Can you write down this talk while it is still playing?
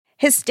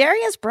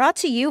Hysteria is brought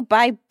to you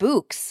by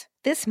Books.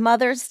 This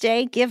Mother's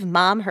Day, give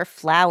Mom her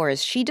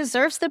flowers. She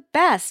deserves the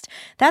best.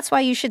 That's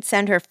why you should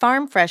send her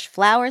farm fresh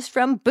flowers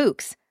from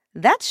Books.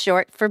 That's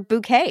short for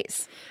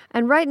bouquets.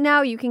 And right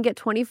now, you can get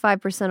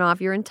 25%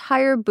 off your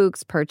entire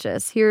Books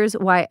purchase. Here's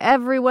why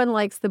everyone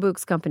likes the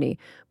Books company.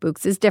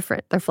 Books is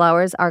different. Their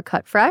flowers are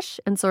cut fresh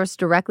and sourced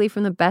directly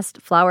from the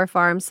best flower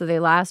farms, so they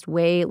last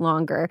way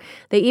longer.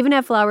 They even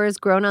have flowers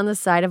grown on the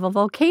side of a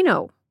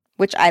volcano,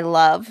 which I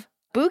love.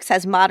 Books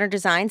has modern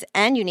designs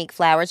and unique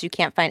flowers you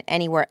can't find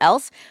anywhere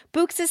else.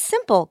 Books is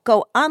simple.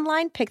 Go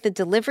online, pick the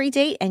delivery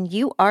date, and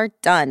you are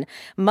done.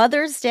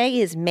 Mother's Day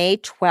is May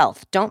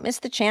 12th. Don't miss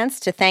the chance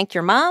to thank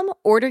your mom.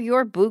 Order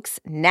your Books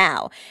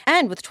now.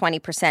 And with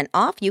 20%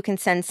 off, you can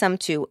send some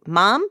to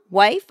mom,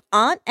 wife,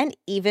 aunt, and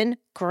even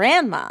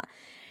grandma.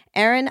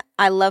 Erin,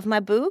 I love my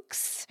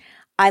Books.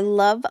 I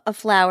love a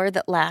flower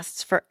that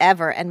lasts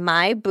forever, and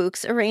my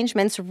Books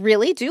arrangements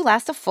really do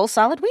last a full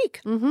solid week.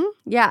 Mm-hmm.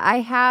 Yeah, I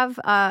have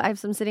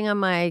some sitting on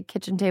my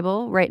kitchen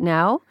table right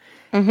now,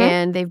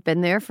 and they've been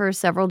there for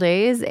several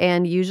days,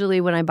 and usually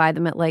when I buy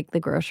them at, like,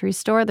 the grocery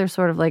store, they're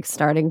sort of, like,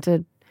 starting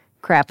to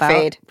fade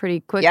out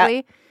pretty quickly.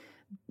 Yep.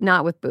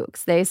 Not with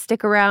Books. They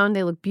stick around.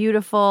 They look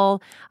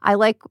beautiful. I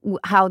like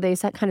how they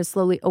kind of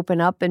slowly open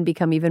up and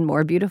become even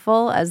more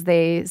beautiful as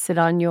they sit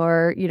on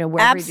your, wherever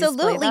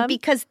Absolutely, you display them.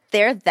 Because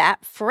they're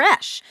that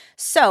fresh.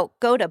 So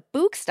go to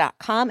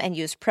Books.com and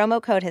use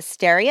promo code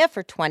Hysteria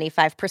for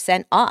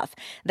 25% off.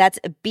 That's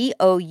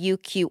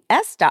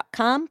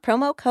BOUQS.com,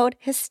 promo code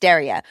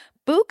Hysteria.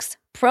 Books,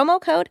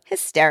 promo code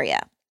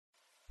Hysteria.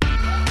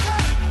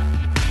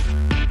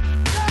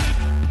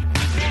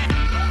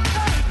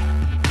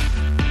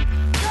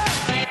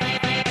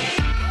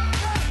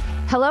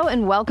 Hello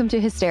and welcome to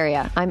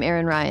Hysteria. I'm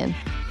Erin Ryan.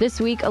 This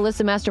week,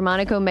 Alyssa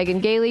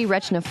Mastromonaco, Gailey,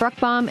 Rachna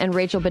Fruchbom, and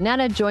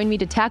Bonnetta join me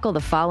to tackle the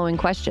following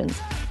questions.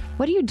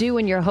 What do you do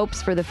when your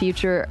hopes for the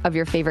future of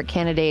your favorite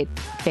candidate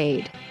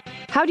fade?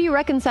 How do you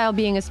reconcile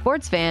being a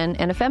sports fan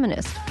and a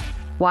feminist?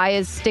 Why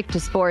is stick to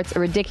sports a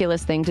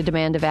ridiculous thing to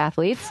demand of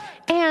athletes?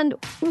 And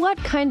what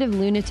kind of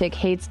lunatic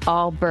hates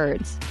all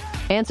birds?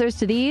 Answers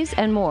to these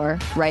and more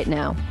right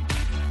now.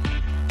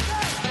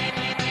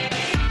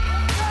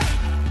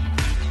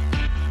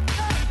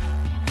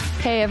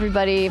 Hey,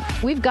 everybody.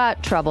 We've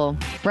got trouble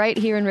right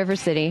here in River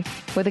City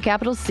with a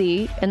capital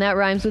C, and that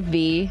rhymes with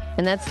V,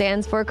 and that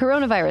stands for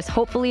coronavirus.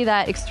 Hopefully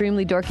that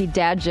extremely dorky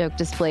dad joke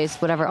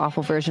displaced whatever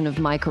awful version of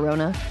my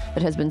corona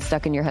that has been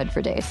stuck in your head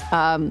for days.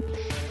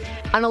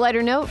 On a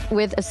lighter note,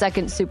 with a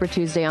second Super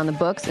Tuesday on the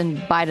books and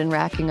Biden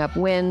racking up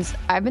wins,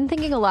 I've been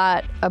thinking a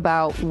lot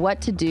about what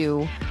to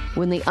do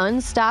when the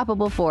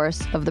unstoppable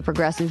force of the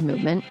progressive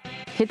movement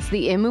hits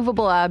the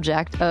immovable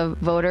object of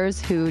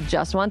voters who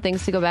just want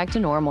things to go back to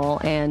normal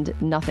and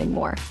nothing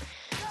more.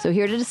 So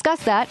here to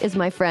discuss that is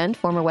my friend,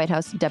 former White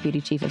House Deputy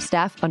Chief of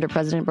Staff under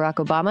President Barack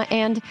Obama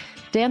and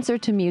dancer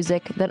to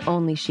music that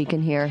only she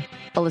can hear,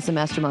 Alyssa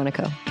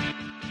Mastromonaco.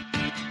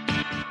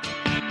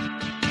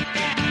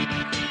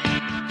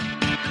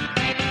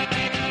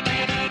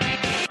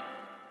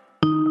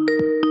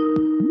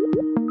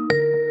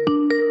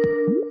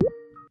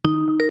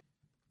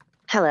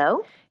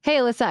 Hello? Hey,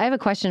 Alyssa, I have a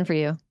question for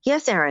you.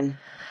 Yes, Erin.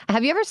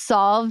 Have you ever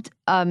solved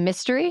a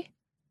mystery?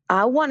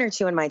 One or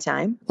two in my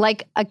time.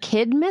 Like a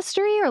kid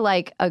mystery or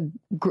like a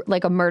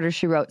Murder,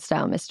 She Wrote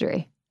style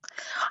mystery?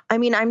 I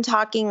mean, I'm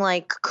talking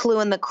like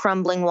Clue in the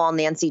Crumbling Wall,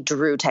 Nancy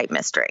Drew type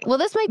mystery. Well,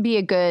 this might be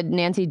a good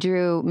Nancy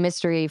Drew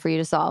mystery for you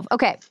to solve.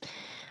 Okay.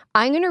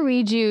 I'm going to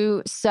read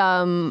you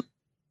some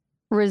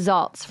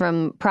results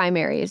from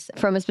primaries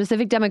from a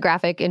specific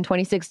demographic in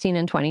 2016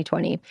 and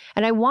 2020.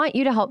 And I want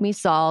you to help me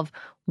solve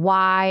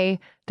why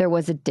there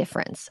was a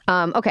difference.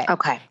 Okay.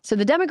 So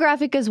the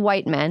demographic is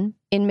white men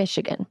in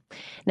Michigan.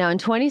 Now, in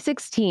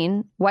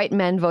 2016, white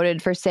men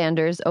voted for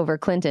Sanders over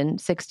Clinton,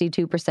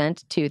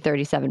 62% to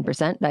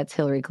 37%. That's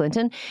Hillary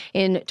Clinton.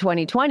 In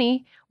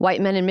 2020,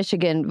 white men in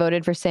Michigan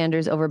voted for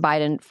Sanders over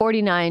Biden,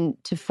 49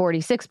 to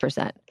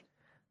 46%.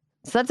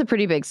 So that's a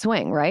pretty big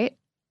swing, right?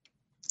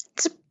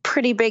 It's a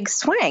pretty big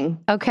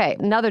swing. Okay,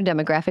 another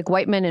demographic,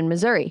 white men in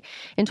Missouri.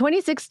 In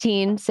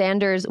 2016,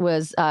 Sanders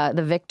was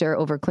the victor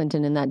over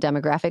Clinton in that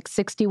demographic,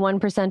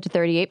 61% to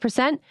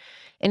 38%.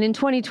 And in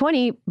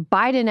 2020,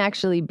 Biden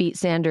actually beat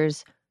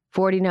Sanders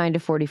 49 to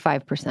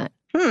 45%.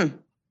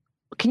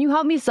 Can you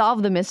help me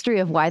solve the mystery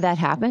of why that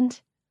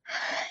happened?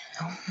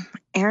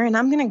 Erin,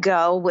 I'm going to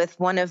go with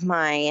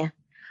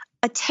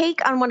a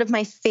take on one of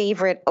my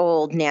favorite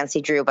old Nancy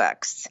Drew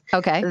books.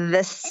 Okay.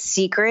 The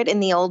Secret in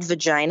the Old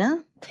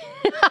Vagina.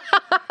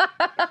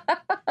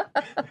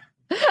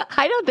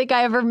 I don't think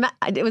I ever met.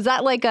 Was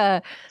that like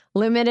a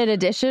limited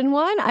edition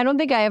one? I don't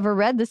think I ever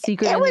read The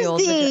Secret in the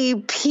Old Vagina. It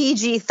was the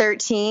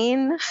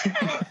PG-13.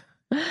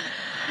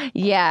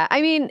 Yeah.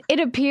 I mean, it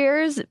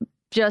appears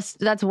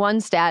that's one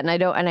stat,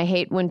 and I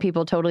hate when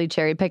people totally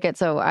cherry pick it.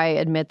 So I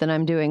admit that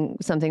I'm doing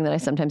something that I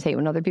sometimes hate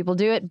when other people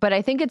do it. But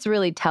I think it's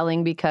really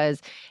telling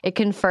because it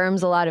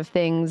confirms a lot of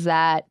things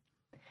that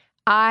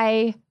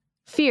I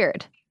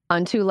feared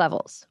on two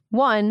levels.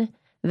 One,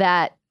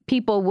 that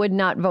people would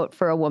not vote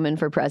for a woman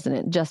for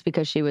president just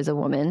because she was a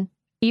woman,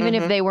 even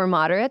if they were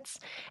moderates.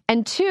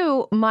 And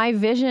two, my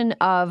vision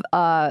of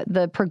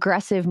the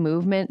progressive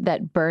movement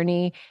that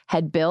Bernie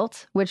had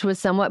built, which was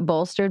somewhat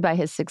bolstered by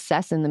his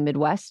success in the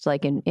Midwest,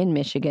 like in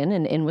Michigan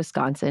and in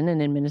Wisconsin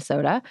and in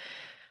Minnesota,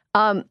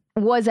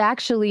 was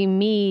actually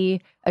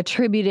me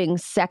attributing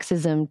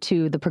sexism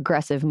to the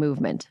progressive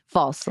movement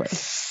falsely.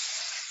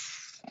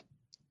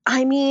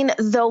 I mean,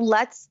 though,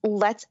 let's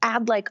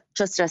add like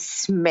just a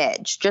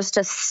smidge, just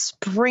a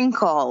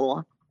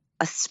sprinkle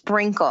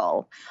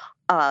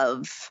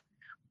of,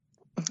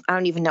 I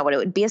don't even know what it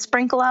would be a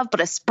sprinkle of,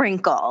 but a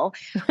sprinkle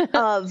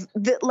of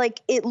the, like,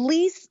 at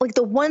least like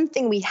the one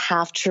thing we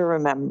have to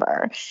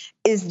remember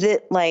is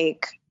that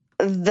like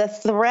the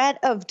threat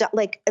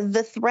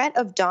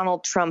of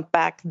Donald Trump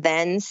back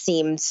then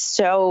seemed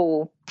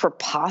so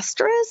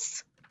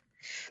preposterous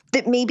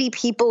that maybe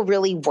people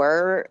really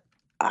were.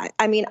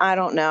 I mean, I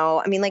don't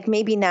know. I mean, like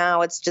maybe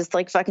now it's just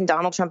like fucking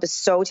Donald Trump is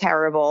so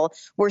terrible.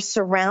 We're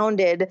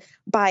surrounded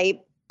by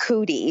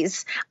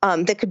cooties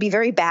that could be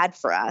very bad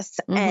for us.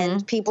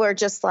 And people are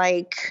just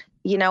like,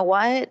 you know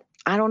what?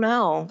 I don't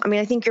know. I mean,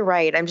 I think you're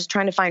right. I'm just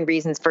trying to find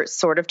reasons for it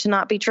sort of to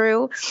not be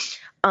true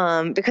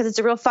because it's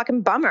a real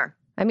fucking bummer.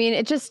 I mean,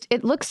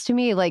 it looks to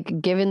me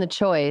like given the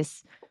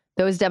choice,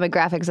 those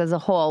demographics as a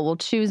whole will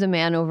choose a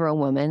man over a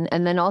woman.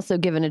 And then also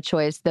given a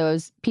choice,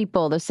 those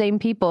same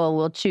people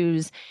will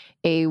choose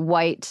a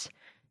white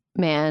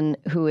man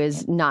who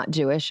is not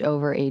Jewish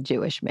over a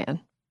Jewish man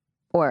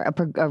or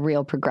a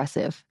real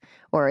progressive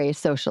or a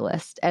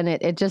socialist. And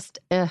it just,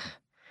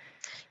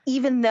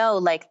 even though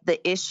like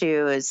the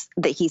issues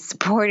that he's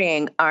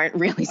supporting aren't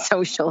really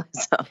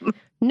socialism.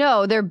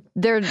 No, they're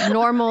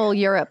normal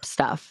Europe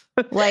stuff.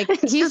 Like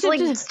it's just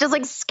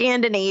like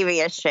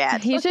Scandinavia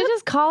shit. He should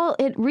just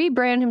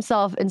rebrand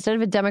himself instead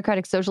of a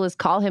democratic socialist,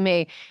 call him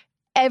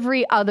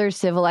every other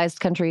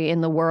civilized country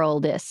in the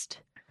worldist.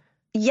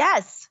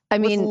 Yes. I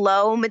mean, with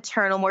low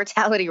maternal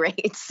mortality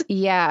rates.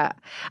 Yeah.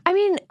 I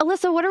mean,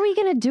 Alyssa, what are we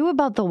going to do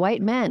about the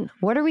white men?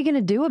 What are we going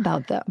to do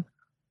about them?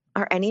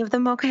 Are any of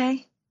them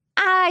okay?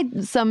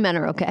 Some men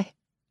are okay.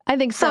 I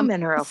think some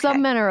men are okay.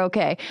 Some men are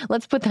okay.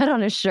 Let's put that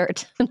on a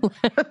shirt.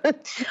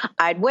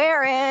 I'd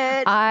wear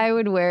it. I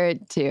would wear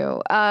it too.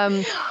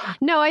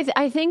 No,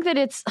 I think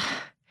that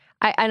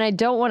I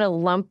don't want to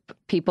lump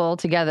people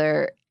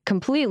together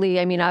completely.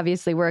 I mean,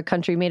 obviously, we're a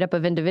country made up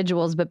of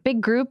individuals, but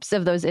big groups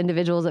of those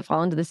individuals that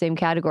fall into the same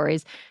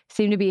categories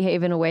seem to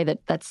behave in a way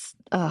that's.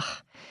 I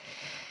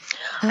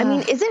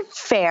mean, is it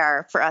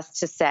fair for us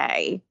to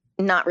say,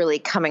 not really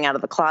coming out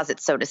of the closet,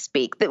 so to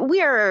speak, that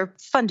we are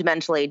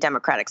fundamentally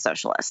democratic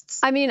socialists?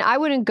 I mean, I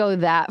wouldn't go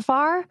that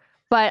far,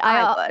 but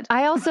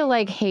I also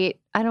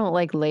I don't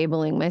like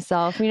labeling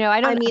myself. You know,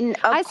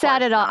 I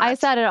sat at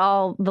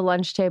all the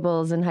lunch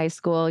tables in high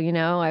school. You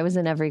know, I was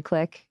in every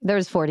clique. There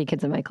was 40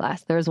 kids in my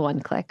class. There was one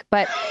clique,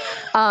 but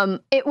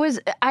it was.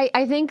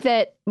 I think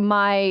that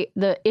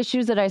the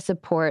issues that I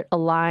support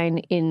align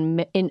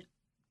in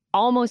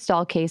almost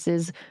all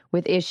cases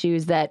with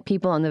issues that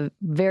people on the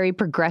very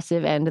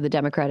progressive end of the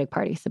Democratic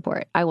Party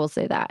support. I will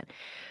say that.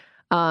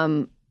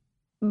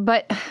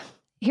 But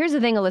here's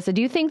the thing, Alyssa.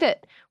 Do you think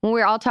that when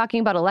we're all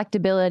talking about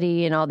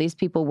electability and all these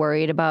people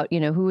worried about, you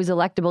know, who is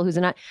electable, who's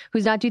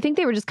not, do you think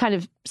they were just kind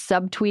of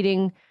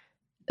subtweeting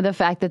the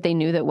fact that they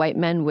knew that white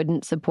men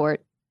wouldn't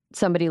support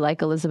somebody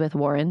like Elizabeth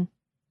Warren?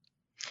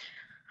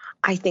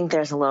 I think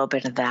there's a little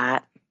bit of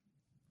that.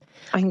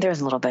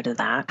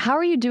 How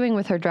are you doing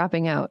with her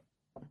dropping out?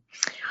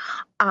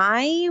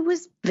 I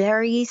was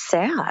very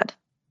sad,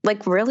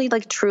 like really,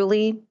 like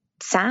truly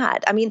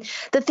sad. I mean,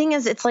 the thing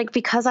is, it's like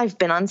because I've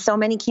been on so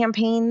many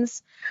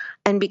campaigns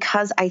and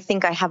because I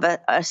think I have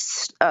a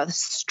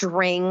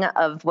string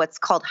of what's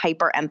called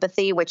hyper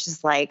empathy, which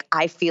is like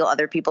I feel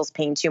other people's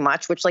pain too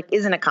much, which like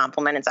isn't a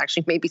compliment. It's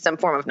actually maybe some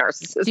form of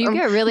narcissism. Do you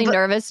get really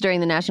nervous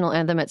during the national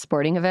anthem at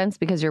sporting events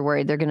because you're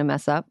worried they're going to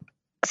mess up?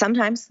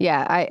 Sometimes.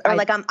 Yeah. I'm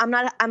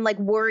like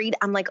worried.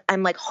 I'm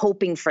like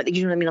hoping for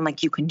you know what I mean? I'm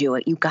like, you can do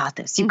it. You got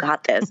this.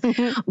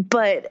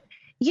 But,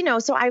 you know,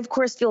 so I of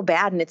course feel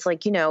bad. And it's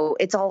like, you know,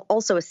 it's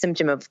also a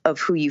symptom of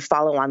who you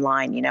follow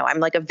online. You know, I'm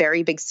like a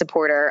very big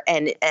supporter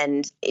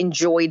and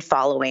enjoyed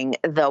following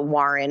the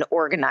Warren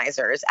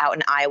organizers out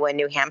in Iowa and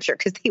New Hampshire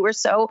because they were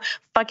so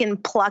fucking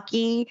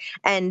plucky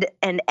and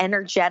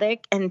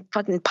energetic and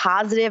fucking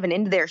positive and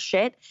into their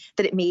shit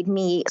that it made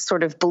me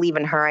sort of believe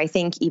in her, I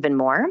think, even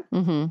more.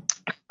 Mm-hmm.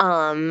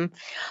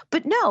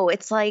 But no,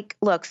 it's like,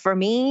 look, for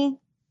me,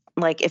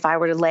 like if I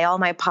were to lay all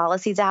my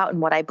policies out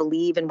and what I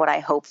believe and what I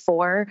hope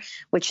for,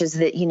 which is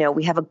that, you know,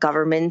 we have a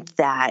government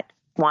that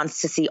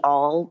wants to see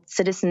all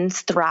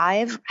citizens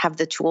thrive, have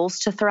the tools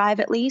to thrive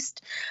at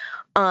least.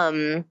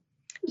 You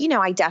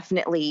know, I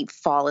definitely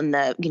fall in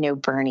the, you know,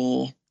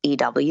 Bernie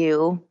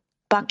EW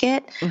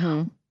bucket.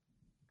 Mm-hmm.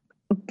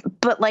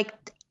 But like,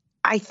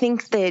 I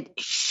think that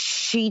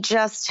she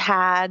just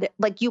had,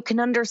 like, you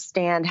can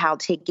understand how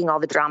taking all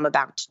the drama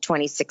back to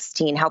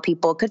 2016, how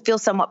people could feel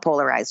somewhat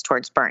polarized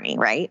towards Bernie,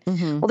 right?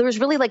 Well, there was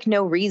really like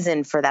no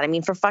reason for that. I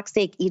mean, for fuck's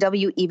sake,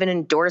 EW even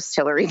endorsed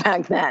Hillary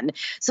back then.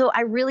 So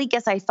I really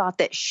guess I thought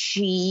that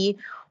she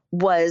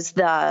was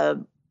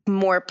the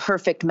more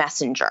perfect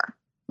messenger.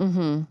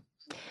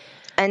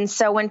 And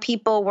so when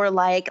people were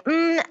like,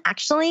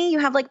 actually, you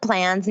have like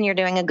plans and you're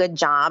doing a good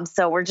job,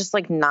 so we're just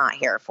like not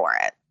here for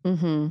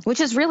it,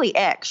 which is really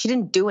ick. She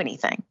didn't do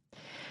anything.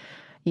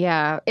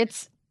 Yeah,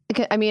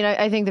 I mean,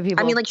 I think the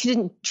people. I mean, like she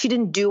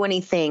didn't do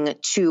anything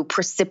to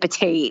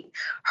precipitate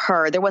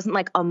her. There wasn't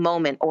like a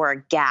moment or a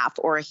gaffe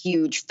or a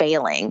huge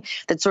failing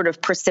that sort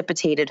of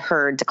precipitated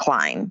her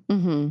decline.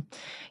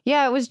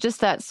 Yeah, it was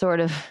just that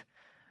sort of.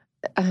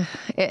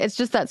 It's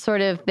just that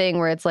sort of thing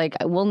where it's like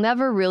we'll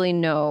never really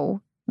know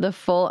the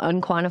full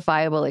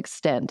unquantifiable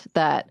extent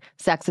that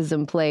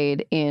sexism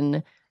played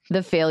in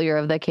the failure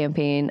of the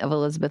campaign of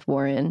Elizabeth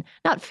Warren.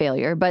 Not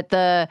failure, but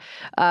the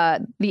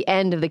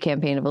end of the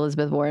campaign of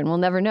Elizabeth Warren. We'll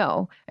never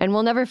know. And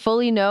we'll never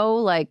fully know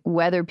like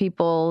whether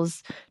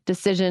people's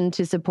decision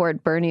to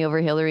support Bernie over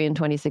Hillary in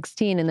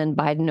 2016 and then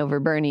Biden over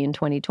Bernie in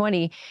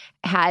 2020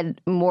 had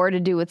more to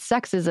do with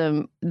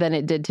sexism than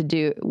it did to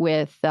do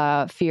with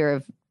fear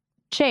of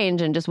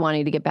change and just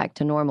wanting to get back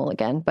to normal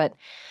again. But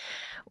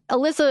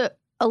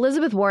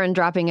Elizabeth Warren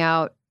dropping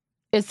out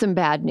is some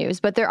bad news,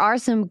 but there are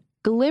some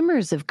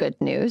glimmers of good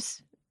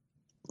news.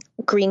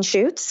 Green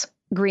shoots.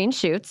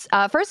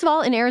 First of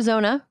all, in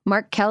Arizona,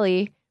 Mark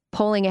Kelly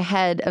polling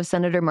ahead of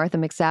Senator Martha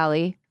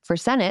McSally for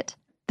Senate.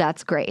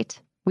 That's great.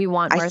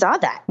 I saw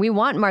that. We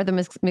want Martha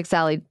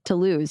McSally to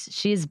lose.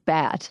 She's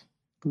bad.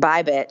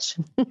 Bye,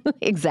 bitch.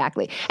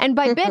 Exactly. And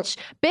by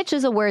bitch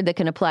is a word that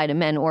can apply to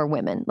men or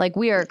women. Like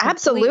we are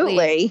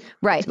absolutely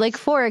right. Like,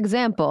 for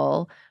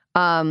example,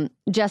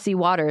 Jesse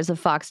Waters of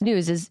Fox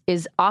News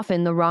is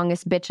often the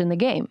wrongest bitch in the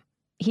game.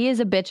 He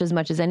is a bitch as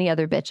much as any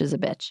other bitch is a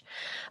bitch.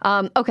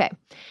 Okay.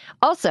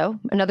 Also,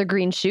 another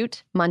green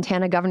shoot,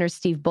 Montana Governor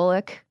Steve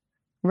Bullock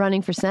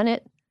running for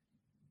Senate.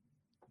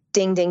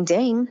 Ding, ding,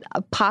 ding.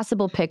 A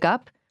possible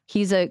pickup.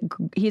 He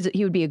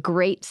would be a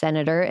great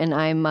senator, and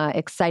I'm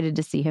excited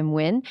to see him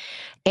win.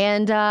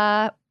 And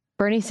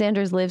Bernie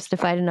Sanders lives to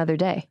fight another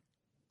day.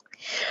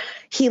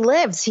 He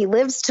lives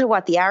to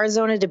what? The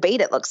Arizona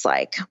debate, it looks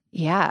like.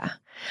 Yeah.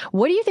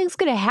 What do you think's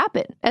going to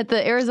happen at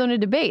the Arizona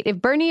debate?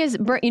 If Bernie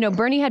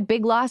had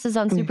big losses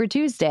on Super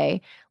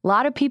Tuesday, a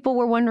lot of people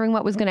were wondering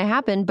what was going to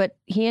happen, but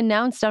he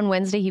announced on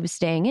Wednesday he was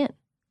staying in.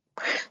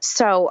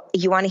 So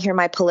you want to hear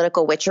my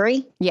political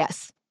witchery?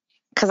 Yes.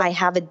 Because I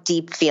have a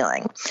deep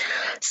feeling.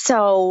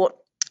 So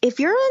if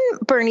you're in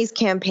Bernie's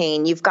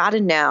campaign, you've got to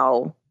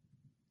know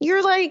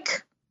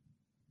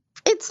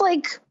it's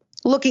like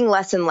looking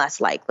less and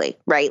less likely,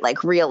 right?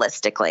 Like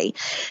realistically.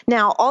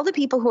 Now, all the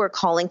people who are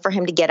calling for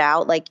him to get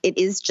out, like it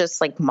is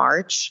just like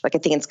March. Like I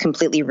think it's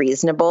completely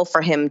reasonable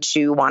for him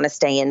to want to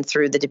stay in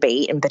through the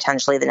debate and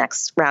potentially the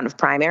next round of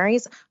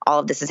primaries. All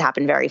of this has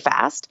happened very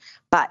fast.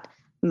 But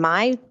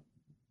my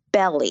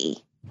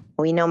belly,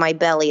 we know my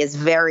belly is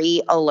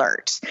very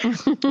alert.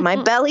 My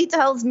belly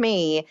tells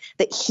me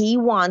that he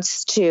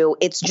wants to,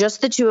 it's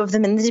just the two of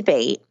them in the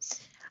debate.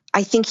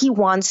 I think he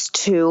wants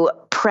to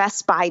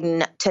press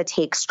Biden to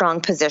take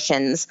strong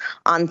positions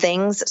on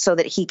things so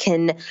that he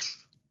can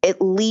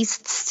at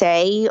least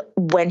say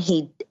when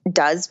he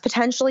does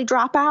potentially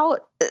drop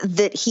out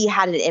that he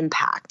had an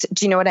impact.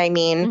 Do you know what I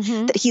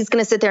mean? That he's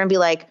going to sit there and be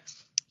like,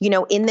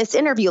 in this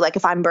interview, like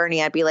if I'm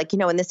Bernie, I'd be like,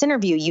 in this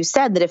interview, you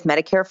said that if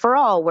Medicare for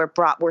all were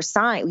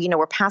signed,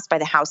 were passed by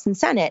the House and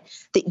Senate,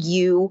 that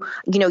you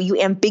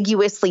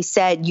ambiguously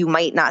said you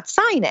might not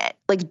sign it.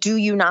 Like, do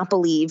you not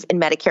believe in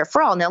Medicare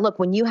for all? Now, look,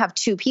 when you have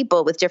two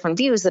people with different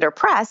views that are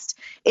pressed,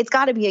 it's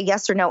got to be a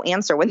yes or no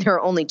answer when there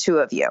are only two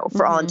of you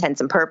for all intents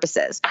and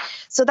purposes.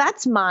 So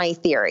that's my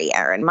theory,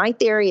 Erin. My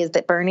theory is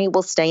that Bernie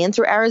will stay in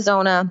through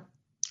Arizona.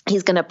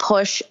 He's going to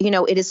push,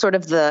 it is sort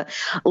of the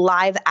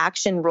live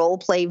action role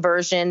play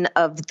version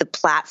of the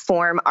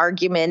platform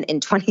argument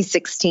in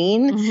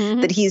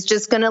 2016, that he's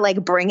just going to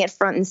like bring it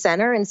front and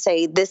center and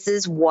say, this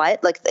is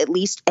what, like at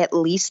least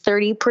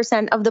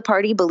 30% of the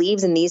party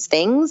believes in these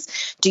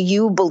things. Do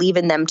you believe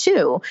in them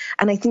too?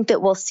 And I think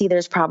that we'll see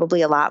there's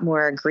probably a lot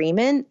more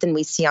agreement than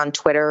we see on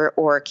Twitter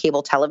or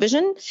cable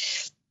television.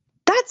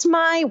 That's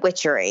my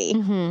witchery.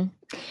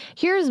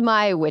 Here's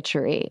my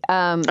witchery.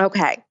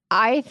 Okay.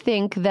 I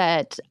think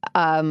that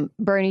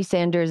Bernie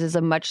Sanders is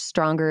a much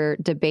stronger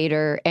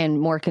debater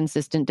and more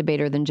consistent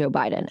debater than Joe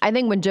Biden. I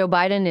think when Joe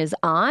Biden is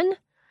on,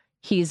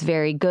 he's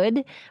very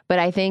good. But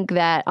I think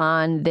that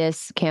on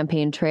this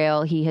campaign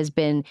trail, he has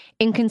been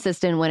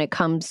inconsistent when it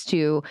comes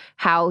to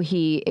how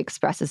he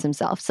expresses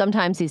himself.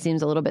 Sometimes he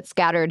seems a little bit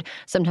scattered.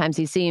 Sometimes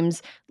he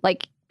seems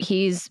like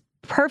he's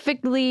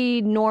perfectly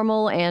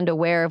normal and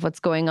aware of what's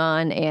going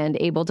on and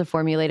able to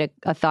formulate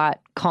a thought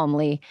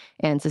calmly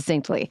and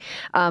succinctly.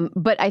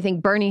 But I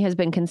think Bernie has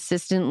been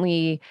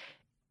consistently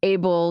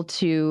able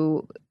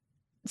to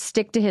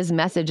stick to his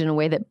message in a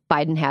way that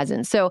Biden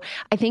hasn't. So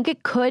I think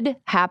it could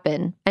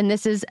happen. And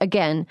this is,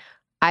 again,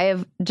 I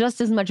have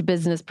just as much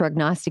business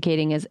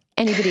prognosticating as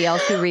anybody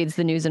else who reads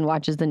the news and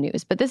watches the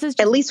news. But this is just,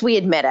 at least we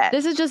admit it.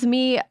 This is just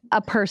me,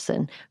 a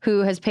person who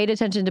has paid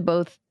attention to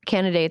both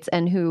candidates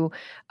and who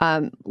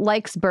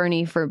likes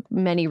Bernie for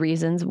many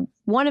reasons.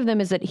 One of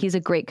them is that he's a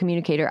great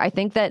communicator. I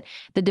think that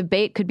the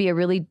debate could be a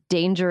really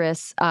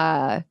dangerous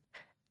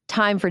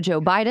time for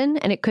Joe Biden,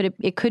 and it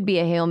could be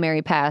a Hail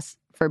Mary pass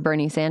for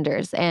Bernie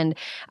Sanders. And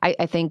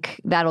I think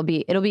it'll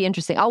be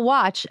interesting. I'll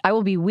watch. I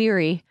will be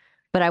weary,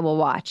 but I will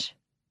watch.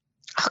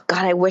 Oh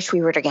God, I wish we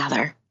were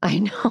together. I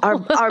know. Our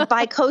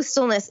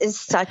bicoastalness is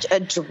such a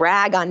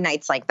drag on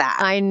nights like that.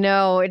 I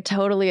know, it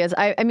totally is.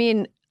 I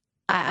mean,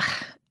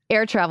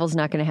 air travel's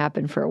not going to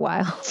happen for a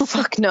while.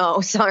 Fuck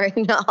no. Sorry.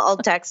 No, I'll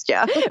text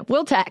you.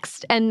 We'll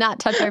text and not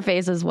touch our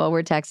faces while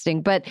we're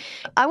texting. But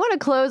I want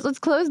to let's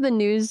close the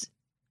news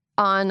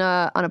on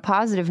a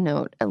positive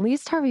note. At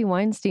least Harvey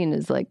Weinstein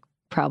is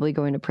probably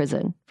going to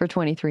prison for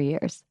 23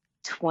 years.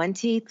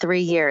 23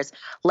 years.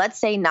 Let's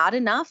say not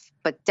enough,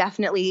 but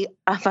definitely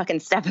a fucking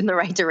step in the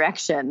right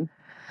direction.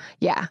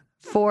 Yeah,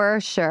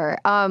 for sure.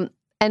 And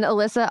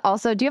Alyssa,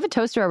 also, do you have a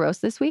toast or a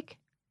roast this week?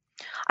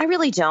 I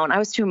really don't. I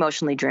was too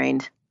emotionally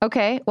drained.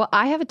 Okay. Well,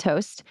 I have a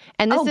toast.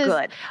 And this is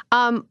good.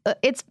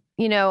 It's,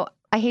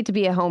 I hate to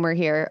be a homer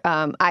here.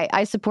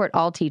 I support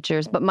all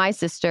teachers, but my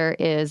sister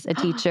is a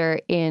teacher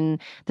in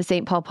the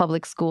St. Paul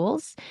Public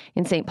Schools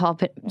in St.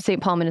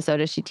 Paul,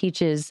 Minnesota. She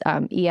teaches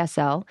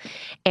ESL.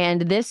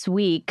 And this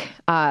week,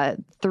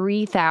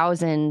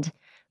 3,000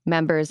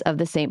 members of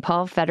the St.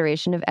 Paul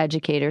Federation of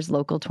Educators,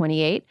 Local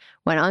 28,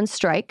 went on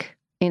strike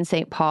in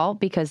St. Paul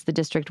because the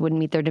district wouldn't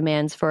meet their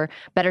demands for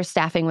better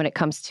staffing when it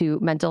comes to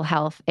mental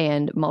health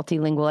and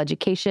multilingual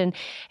education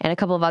and a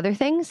couple of other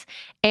things.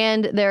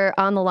 And they're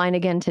on the line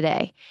again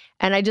today.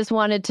 And I just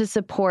wanted to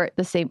support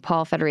the St.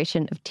 Paul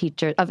Federation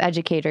of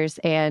Educators,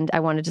 and I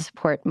wanted to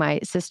support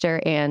my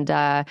sister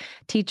and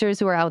teachers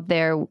who are out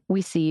there.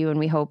 We see you, and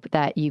we hope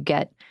that you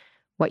get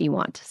what you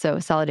want. So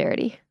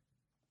solidarity.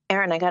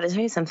 Erin, I got to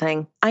tell you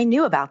something. I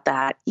knew about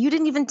that. You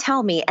didn't even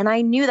tell me. And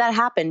I knew that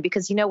happened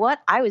because you know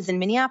what? I was in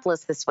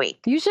Minneapolis this week.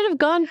 You should have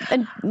gone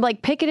and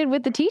picketed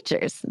with the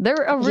teachers. They're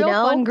a real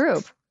fun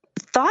group.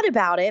 Thought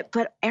about it.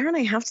 But Erin,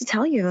 I have to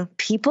tell you,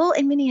 people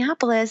in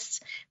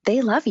Minneapolis,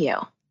 they love you.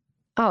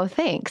 Oh,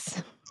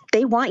 thanks.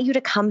 They want you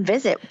to come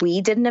visit.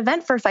 We did an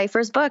event for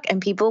Pfeiffer's book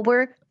and people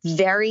were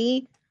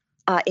very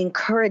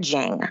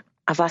encouraging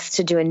of us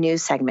to do a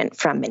news segment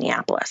from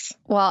Minneapolis.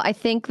 Well, I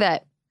think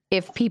that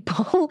if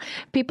people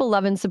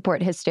love and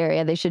support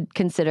hysteria, they should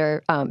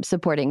consider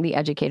supporting the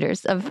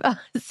educators of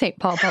St.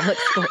 Paul Public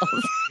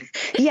Schools.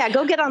 Yeah,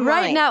 go get online.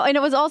 Right now. And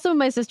it was also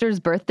my sister's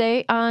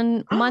birthday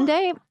on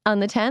Monday, on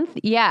the 10th.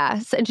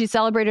 Yes. And she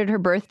celebrated her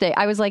birthday.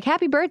 I was like,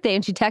 happy birthday.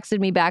 And she texted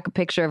me back a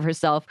picture of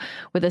herself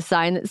with a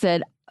sign that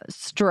said,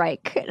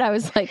 strike. And I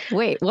was like,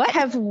 wait, what?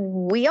 Have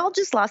we all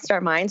just lost our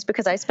minds?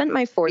 Because I spent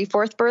my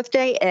 44th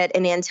birthday at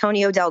an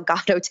Antonio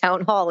Delgado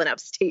town hall in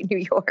upstate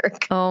New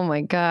York. Oh my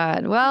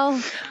God.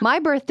 Well, my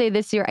birthday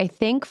this year, I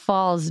think,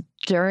 falls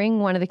during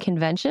one of the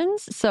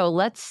conventions. So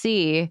let's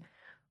see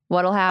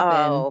what'll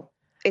happen. Oh,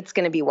 it's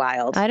going to be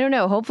wild. I don't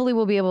know. Hopefully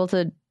we'll be able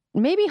to,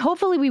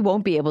 hopefully we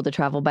won't be able to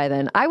travel by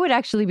then. I would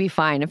actually be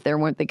fine if there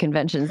weren't the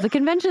conventions. The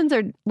conventions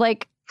are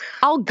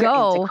I'll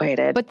go,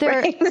 antiquated, but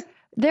they're... Right?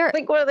 They're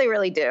what do they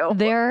really do?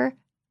 They're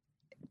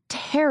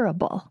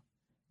terrible.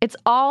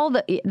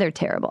 They're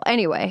terrible.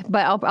 Anyway,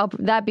 but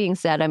that being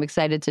said, I'm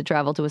excited to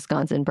travel to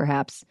Wisconsin,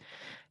 perhaps.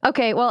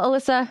 Okay, well,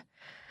 Alyssa,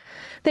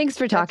 thanks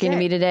for talking to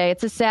me today.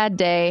 It's a sad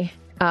day,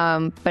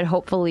 but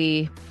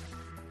hopefully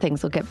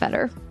things will get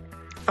better.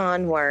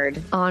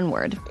 Onward.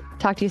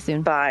 Talk to you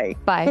soon. Bye.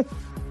 Bye.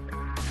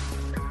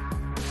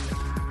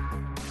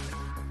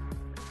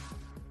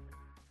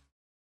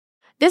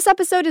 This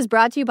episode is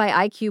brought to you by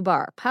IQ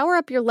Bar. Power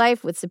up your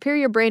life with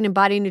superior brain and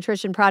body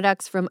nutrition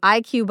products from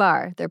IQ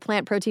Bar. Their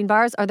plant protein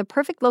bars are the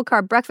perfect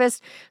low-carb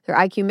breakfast. Their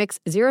IQ Mix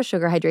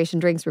zero-sugar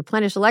hydration drinks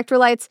replenish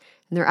electrolytes.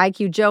 And their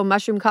IQ Joe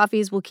mushroom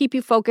coffees will keep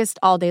you focused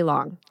all day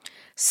long.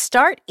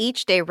 Start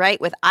each day right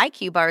with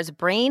IQ Bar's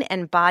brain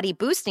and body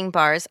boosting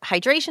bars,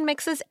 hydration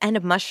mixes,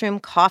 and mushroom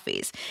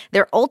coffees.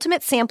 Their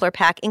ultimate sampler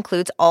pack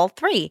includes all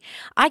three.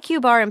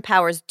 IQ Bar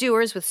empowers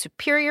doers with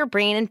superior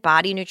brain and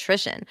body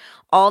nutrition.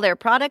 All their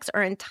products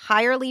are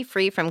entirely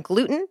free from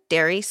gluten,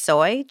 dairy,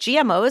 soy,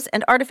 GMOs,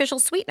 and artificial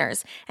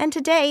sweeteners. And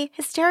today,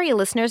 Hysteria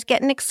listeners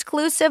get an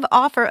exclusive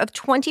offer of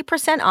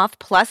 20% off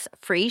plus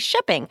free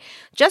shipping.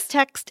 Just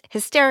text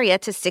Hysteria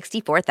to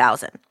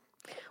 64,000.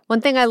 One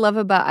thing I love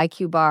about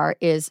IQ Bar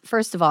is,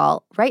 first of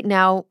all, right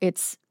now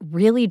it's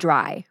really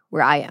dry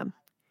where I am.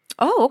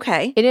 Oh,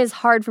 okay. It is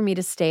hard for me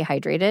to stay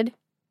hydrated.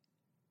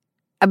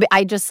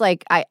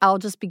 I'll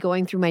just be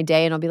going through my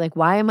day and I'll be like,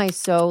 why am I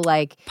so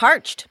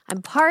parched?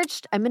 I'm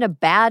parched. I'm in a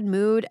bad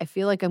mood. I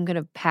feel like I'm going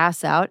to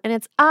pass out. And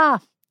it's,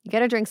 you got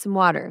to drink some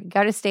water. You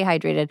got to stay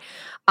hydrated.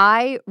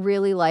 I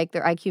really like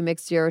their IQ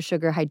Mix Zero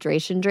Sugar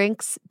hydration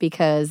drinks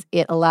because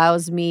it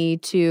allows me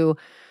to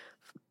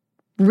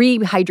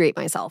rehydrate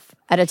myself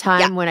at a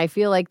time when I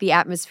feel like the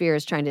atmosphere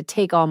is trying to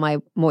take all my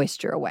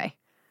moisture away.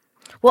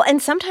 Well,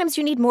 and sometimes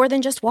you need more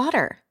than just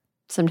water.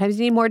 Sometimes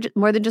you need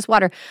more than just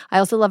water. I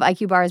also love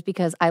IQ bars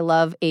because I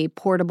love a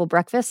portable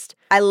breakfast.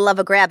 I love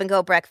a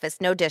grab-and-go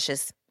breakfast, no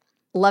dishes.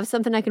 Love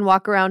something I can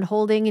walk around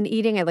holding and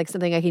eating. I like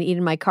something I can eat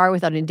in my car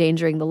without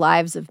endangering the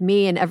lives of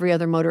me and every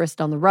other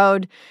motorist on the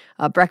road.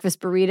 A breakfast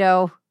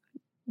burrito,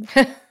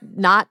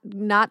 not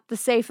the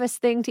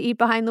safest thing to eat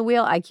behind the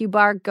wheel. IQ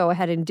bar, go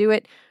ahead and do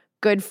it.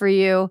 Good for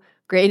you.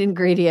 Great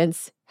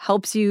ingredients.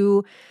 Helps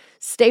you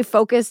stay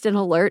focused and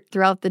alert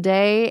throughout the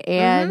day.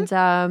 And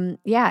and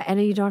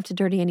you don't have to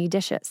dirty any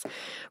dishes.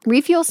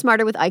 Refuel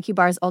smarter with IQ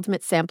Bar's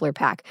Ultimate Sampler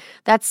Pack.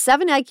 That's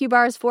 7 IQ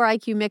Bars, 4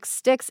 IQ Mix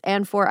sticks,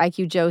 and 4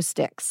 IQ Joe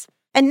sticks.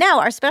 And now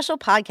our special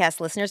podcast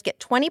listeners get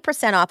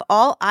 20% off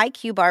all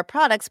IQ Bar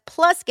products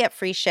plus get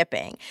free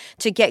shipping.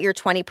 To get your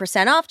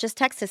 20% off, just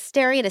text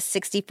Hysteria to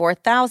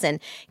 64,000.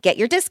 Get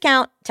your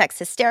discount. Text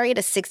Hysteria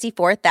to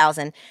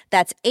 64,000.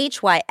 That's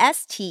HYSTERIA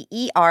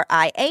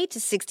to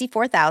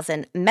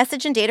 64,000.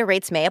 Message and data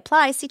rates may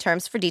apply. See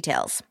terms for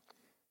details.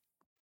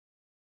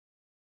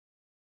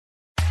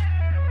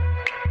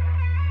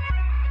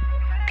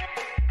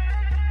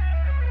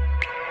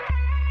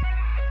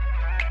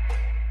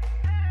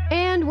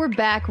 And we're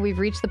back. We've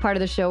reached the part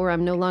of the show where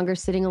I'm no longer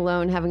sitting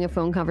alone having a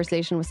phone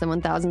conversation with someone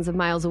thousands of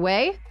miles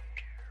away.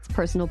 It's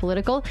personal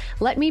political.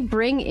 Let me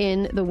bring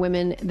in the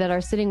women that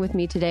are sitting with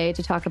me today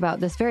to talk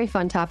about this very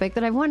fun topic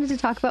that I've wanted to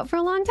talk about for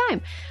a long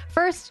time.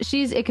 First,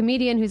 she's a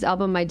comedian whose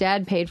album My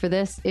Dad Paid for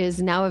This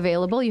is now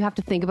available. You have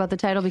to think about the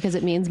title because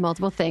it means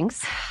multiple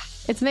things.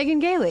 It's Megan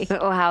Gailey.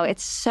 Wow,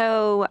 it's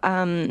so,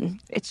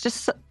 it's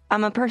just,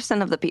 I'm a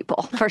person of the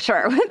people, for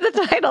sure, with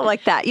the title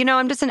like that. You know,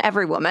 I'm just an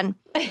every woman.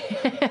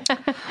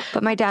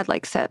 But my dad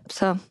likes it,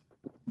 so.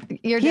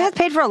 He has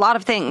paid for a lot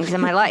of things in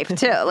my life,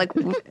 too. Like,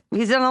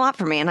 he's done a lot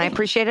for me, and I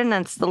appreciate it, and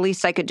that's the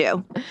least I could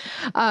do.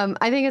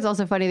 I think it's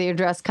also funny that you're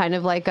dressed kind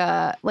of like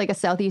a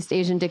Southeast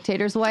Asian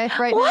dictator's wife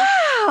right now.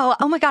 Wow!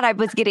 Oh, my God, I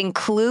was getting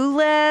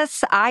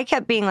Clueless. I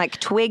kept being,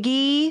 like,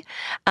 Twiggy,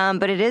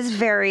 but it is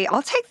very,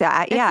 I'll take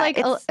that. It's like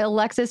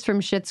Alexis from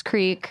Schitt's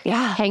Creek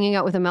hanging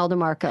out with Imelda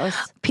Marcos.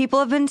 People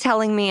have been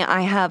telling me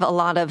I have a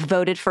lot of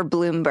voted for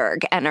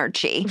Bloomberg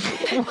energy.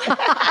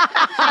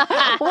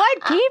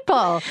 What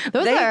people?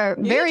 Those are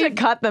very... You should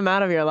cut them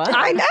out of your life.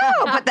 I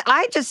know, but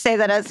I just say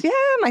that as,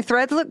 my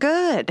threads look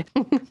good.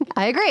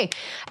 I agree.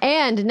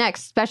 And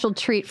next, special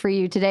treat for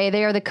you today.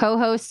 They are the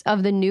co-hosts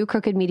of the new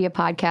Crooked Media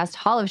podcast,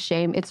 Hall of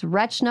Shame. It's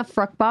Rachna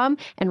Fruchbom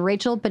and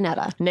Rachel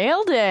Bonnetta.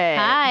 Nailed it.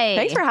 Hi.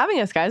 Thanks for having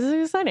us, guys. This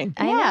is exciting.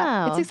 I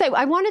know. It's exciting.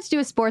 I wanted to do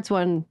a sports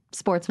episode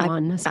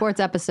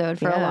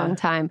for a long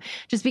time,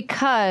 just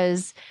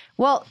because,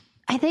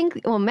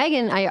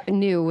 Megan, I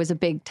knew was a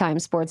big time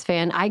sports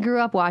fan. I grew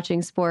up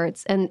watching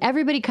sports, and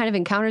everybody kind of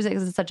encounters it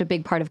because it's such a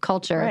big part of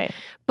culture. Right.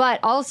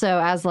 But also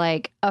as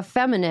like a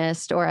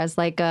feminist or as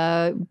like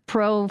a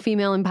pro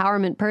female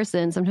empowerment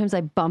person, sometimes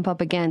I bump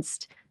up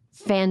against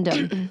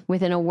fandom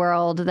within a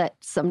world that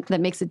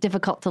makes it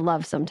difficult to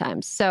love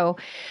sometimes. So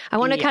I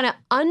want to kind of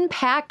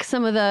unpack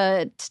some of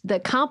the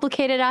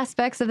complicated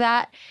aspects of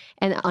that.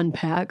 And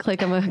unpack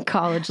like I'm a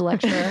college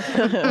lecturer.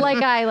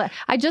 Like I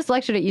just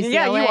lectured at UCLA.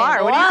 Yeah, you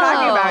are. What are you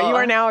talking about? You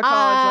are now a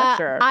college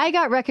lecturer. I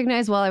got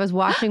recognized while I was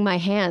washing my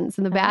hands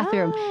in the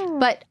bathroom,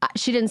 but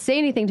she didn't say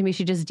anything to me.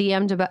 She just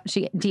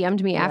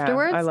DM'd me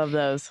afterwards. I love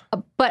those.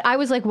 But I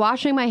was like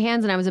washing my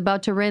hands and I was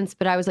about to rinse,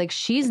 but I was like,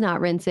 she's not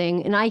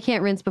rinsing and I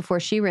can't rinse before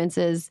she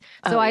rinses.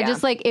 So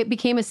just like it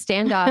became a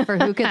standoff for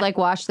who could like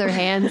wash their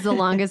hands the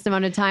longest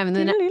amount of time. And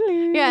then I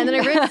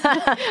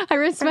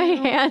rinsed my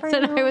hands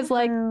and I was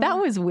like, that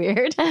was weird.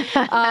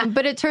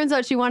 But it turns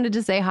out she wanted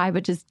to say hi,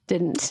 but just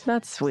didn't.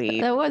 That's sweet.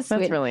 That was sweet.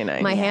 That's really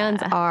nice. My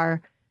hands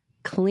are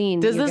clean.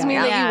 Does this mean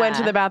that you went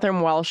to the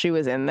bathroom while she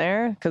was in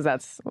there? Because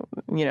that's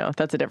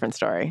a different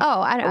story.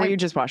 Oh, or were you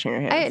just washing your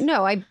hands? I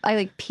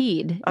like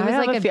peed.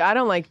 I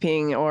don't like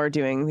peeing or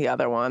doing the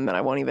other one that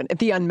I won't even,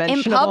 the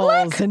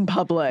unmentionables in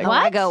public. What?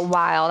 I go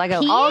wild.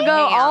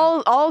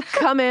 I'll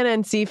come in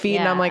and see feet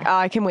and I'm like,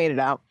 I can wait it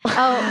out.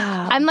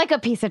 Oh, I'm like a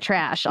piece of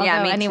trash. I'll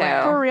go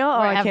anywhere. Too. For real?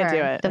 Wherever. I can't do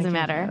it. Doesn't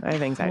matter. I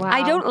have anxiety. Wow.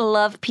 I don't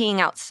love peeing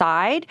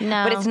outside,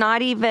 but it's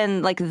not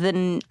even like the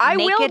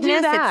nakedness. Will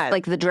do that. It's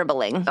like the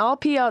dribbling. I'll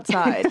pee outside.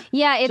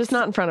 Yeah, it's just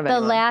not in front of the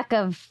anyone. lack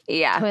of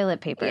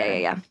toilet paper.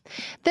 Yeah.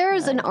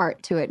 There's an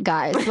art to it,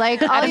 guys.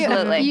 Like,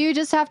 Absolutely. You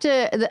just have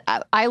to.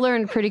 I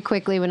learned pretty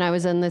quickly when I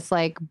was in this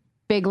like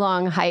big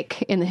long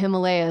hike in the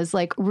Himalayas.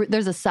 Like,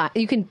 there's a sign.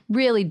 You can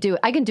really do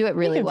it. I can do it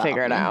really well.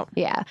 Figure it out.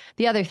 Yeah.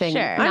 The other thing.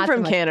 Sure. I'm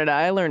from Canada.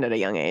 I learned at a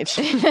young age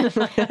how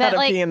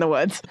to pee in the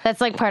woods.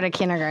 That's like part of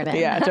kindergarten.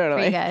 Yeah,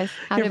 totally. For you guys.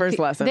 Your first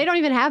lesson. They don't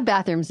even have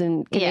bathrooms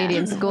in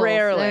Canadian schools.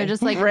 Rarely. They're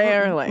just like,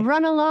 rarely.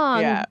 Run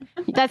along. Yeah.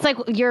 That's like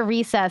your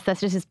recess. That's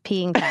just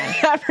peeing time.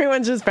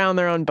 Everyone's just found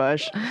their own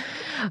bush.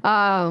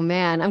 Oh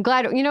man, I'm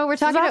glad. We're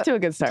talking off to a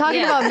good start.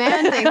 Talking about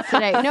man things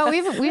today. No,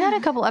 we've had a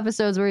couple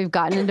episodes where we've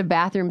gotten into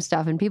bathroom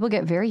stuff, and people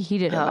get very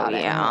heated about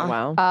it.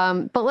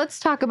 Wow. But let's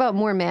talk about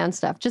more man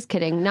stuff. Just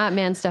kidding, not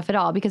man stuff at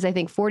all, because I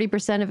think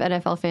 40% of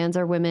NFL fans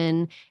are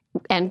women,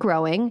 and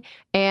growing.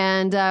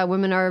 And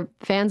women are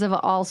fans of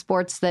all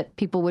sports that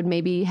people would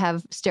maybe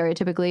have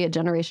stereotypically a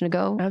generation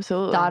ago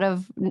thought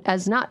of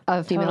as not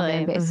a female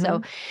fan base.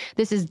 So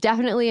this is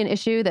definitely an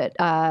issue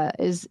that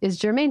is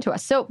germane to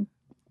us. So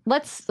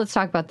let's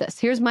talk about this.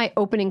 Here's my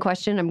opening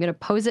question. I'm going to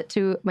pose it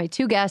to my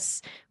two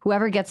guests.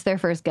 Whoever gets there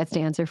first gets to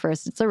answer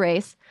first. It's a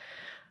race.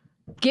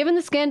 Given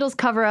the scandals,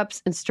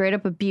 cover-ups, and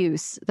straight-up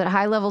abuse that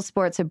high-level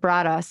sports have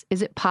brought us,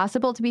 is it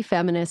possible to be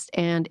feminist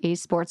and a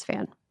sports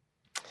fan?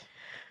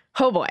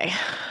 Oh boy,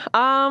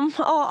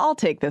 I'll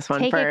take this one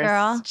Take first. it,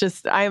 girl.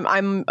 Just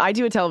I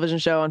do a television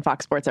show on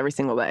Fox Sports every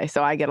single day,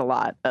 so I get a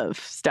lot of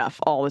stuff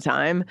all the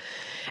time,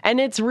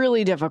 and it's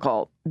really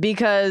difficult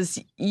because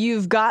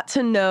you've got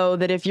to know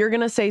that if you're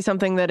going to say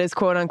something that is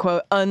quote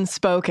unquote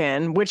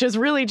unspoken, which is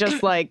really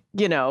just like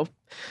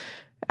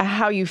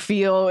how you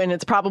feel, and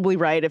it's probably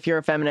right if you're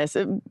a feminist.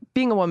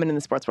 Being a woman in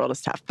the sports world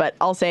is tough, but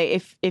I'll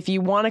say if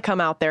you want to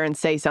come out there and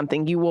say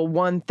something, you will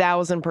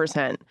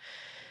 1,000%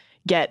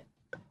 get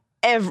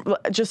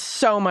just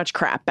so much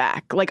crap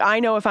back. Like, I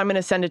know if I'm going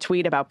to send a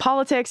tweet about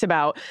politics,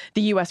 about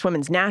the U.S.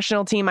 women's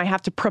national team, I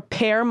have to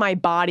prepare my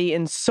body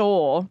and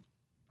soul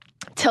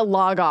to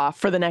log off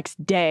for the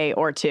next day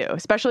or two,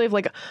 especially if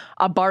like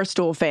a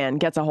Barstool fan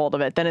gets a hold of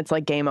it, then it's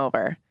like game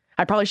over.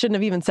 I probably shouldn't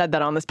have even said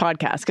that on this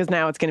podcast because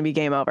now it's going to be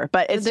game over.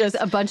 But it's There's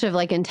just a bunch of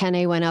like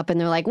antennae went up and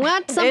they're like,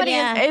 what? Somebody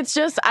It's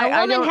just A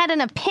woman had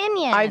an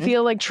opinion. I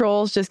feel like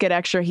trolls just get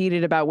extra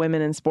heated about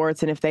women in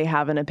sports, and if they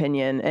have an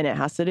opinion and it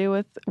has to do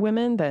with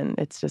women, then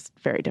it's just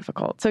very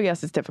difficult. So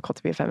yes, it's difficult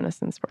to be a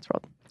feminist in the sports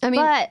world. I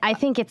mean, but I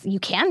think you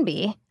can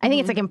be. I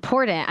think it's like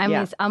important.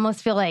 I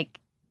almost feel like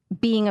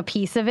being a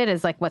piece of it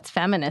is like what's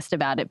feminist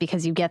about it,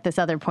 because you get this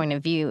other point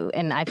of view.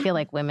 And I feel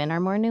like women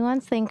are more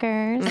nuanced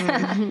thinkers.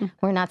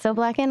 We're not so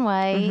black and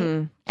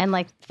white. And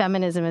like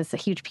feminism is a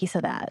huge piece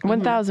of that.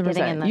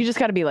 1,000%. You just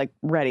got to be like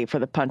ready for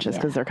the punches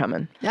because they're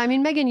coming. I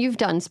mean, Megan, you've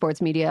done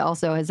sports media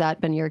also. Has that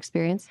been your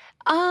experience?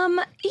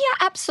 Yeah,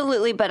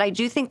 absolutely. But I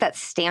do think that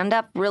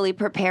stand-up really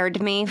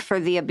prepared me for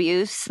the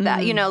abuse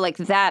that, like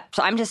that.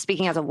 So I'm just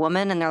speaking as a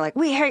woman and they're like,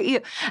 we hate you.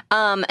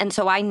 And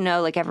so I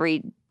know like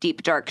every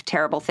deep, dark,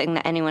 terrible thing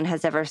that anyone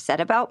has ever said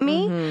about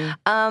me.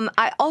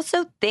 I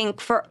also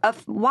think for a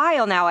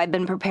while now, I've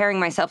been preparing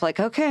myself like,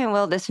 okay,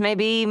 well, this may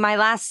be my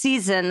last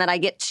season that I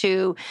get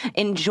to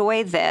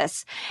enjoy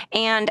this.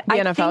 And the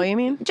NFL, you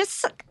mean?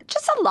 Just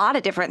a lot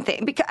of different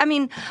things. Because I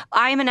mean,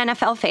 I'm an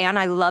NFL fan.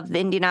 I love the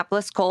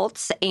Indianapolis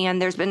Colts.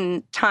 And there's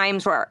been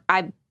times where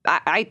I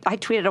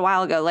tweeted a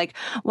while ago, like,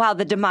 wow,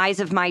 the demise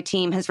of my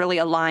team has really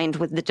aligned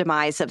with the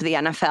demise of the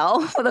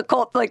NFL. The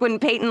Colts, like when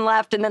Peyton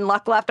left and then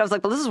Luck left, I was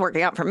like, well, this is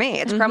working out for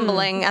me. It's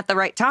crumbling at the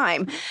right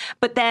time.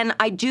 But then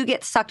I do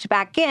get sucked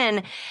back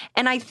in.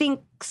 And I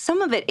think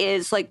some of it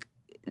is like,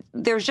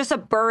 there's just a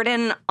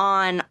burden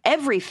on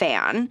every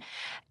fan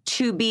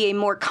to be a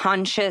more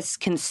conscious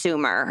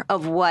consumer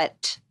of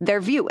what they're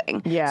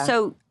viewing. Yeah.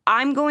 So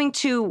I'm going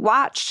to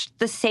watch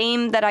the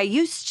same that I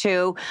used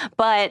to,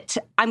 but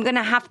I'm going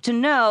to have to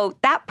know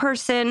that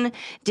person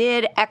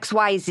did X,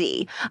 Y,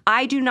 Z.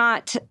 I do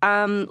not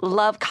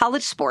love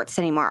college sports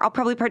anymore. I'll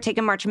probably partake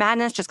in March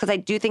Madness just because I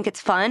do think it's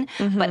fun,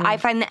 but I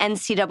find the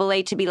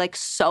NCAA to be like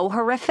so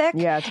horrific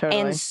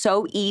and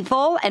so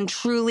evil and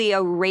truly a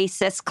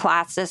racist,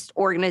 classist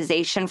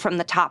organization from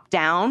the top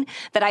down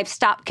that I've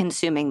stopped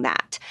consuming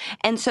that.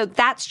 And so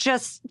that's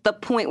just the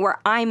point where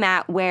I'm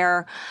at,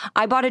 where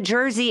I bought a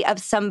jersey of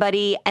somebody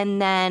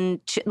and then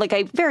like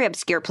a very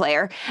obscure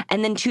player.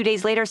 And then 2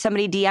 days later,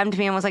 somebody DM'd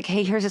me and was like,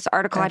 hey, here's this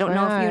article. I don't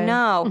know if you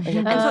know. And so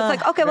it's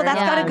like, okay, well, that's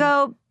got to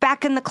go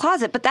back in the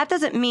closet. But that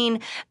doesn't mean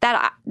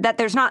that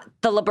there's not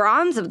the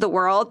LeBrons of the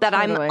world that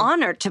I'm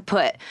honored to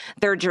put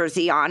their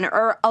jersey on,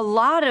 or a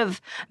lot of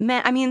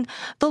men. I mean,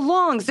 the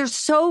Longs, there's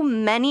so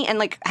many. And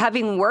like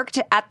having worked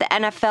at the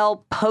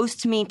NFL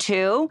post Me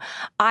Too,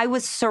 I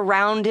was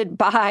surrounded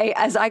by,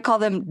 as I call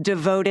them,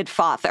 devoted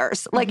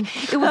fathers. Like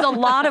it was a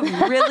lot of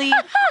really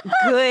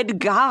good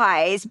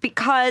guys,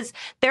 because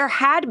there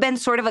had been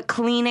sort of a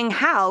cleaning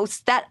house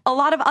that a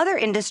lot of other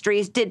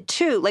industries did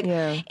too. Like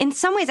in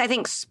some ways, I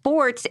think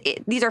sports,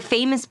 these are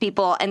famous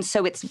people, and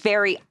so it's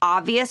very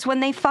obvious when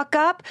they fuck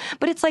up.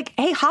 But it's like,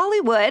 hey,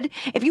 Hollywood,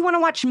 if you want to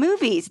watch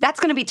movies, that's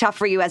going to be tough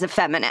for you as a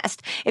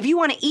feminist. If you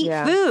want to eat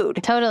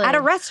food at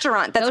a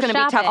restaurant, that's going to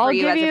be tough for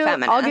you as a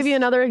feminist. I'll give you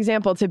another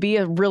example. To be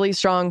a really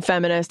strong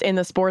feminist in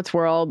the sports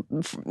world,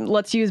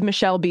 let's use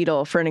Michelle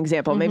Beadle for an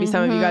example. Maybe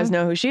some of you guys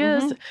know who she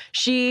is.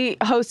 She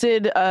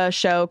hosted a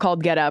show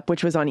called Get Up,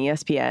 which was on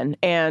ESPN.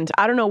 And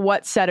I don't know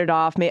what set it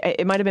off.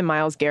 It might have been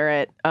Myles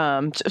Garrett.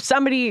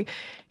 Somebody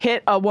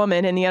hit a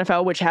woman in the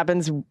NFL, which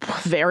happens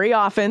very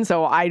often.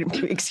 So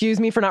excuse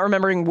me for not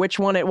remembering which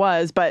one it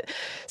was, but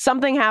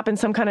something happened,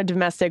 some kind of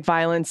domestic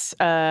violence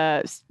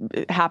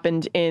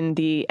happened in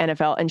the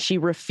NFL, and she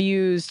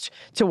refused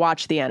to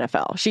watch the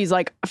NFL. She's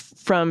like,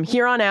 from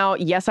here on out,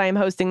 yes, I am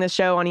hosting this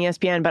show on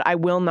ESPN, but I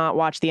will not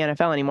watch the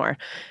NFL anymore.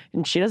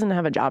 And she doesn't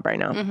have a job right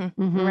now.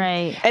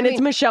 Right. And it's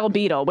Michelle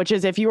Beadle, which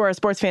is, if you are a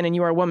sports fan and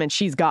you are a woman,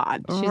 she's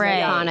God. She's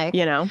iconic.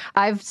 You know?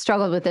 I've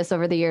struggled with this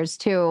over the years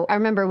too. I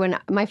remember when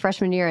my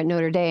freshman year year at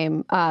Notre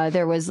Dame,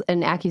 there was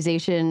an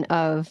accusation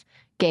of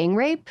gang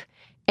rape.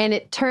 And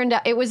it turned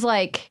out, it was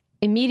like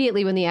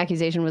immediately when the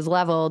accusation was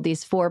leveled,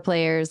 these 4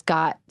 players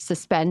got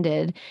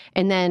suspended.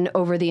 And then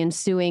over the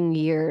ensuing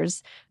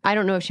years, I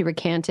don't know if she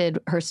recanted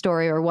her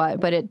story or what,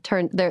 but it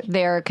turned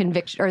their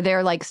conviction or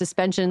their like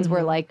suspensions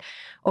were like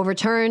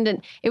overturned.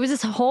 And it was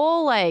this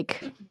whole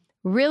like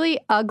really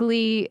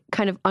ugly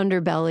kind of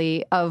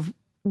underbelly of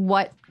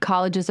what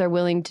colleges are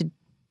willing to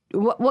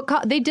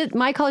they did.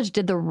 My college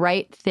did the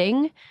right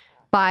thing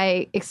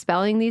by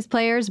expelling these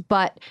players,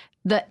 but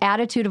the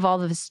attitude of all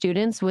of the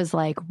students was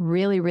like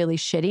really, really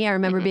shitty. I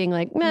remember being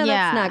like,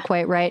 that's not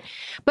quite right.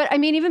 But I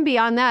mean, even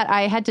beyond that,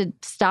 I had to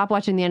stop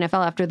watching the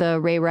NFL after the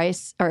Ray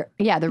Rice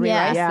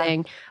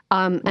thing.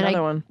 And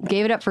I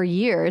gave it up for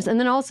years. And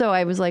then also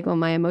I was like, well,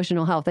 my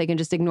emotional health, I can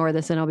just ignore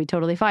this and I'll be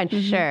totally fine.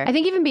 Sure. I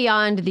think even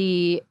beyond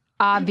the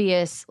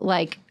obvious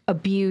like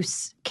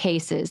abuse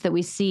cases that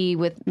we see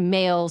with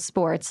male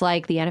sports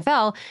like the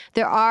NFL,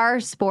 there are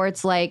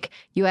sports like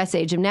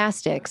USA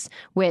Gymnastics,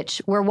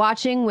 which we're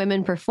watching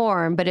women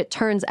perform, but it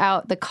turns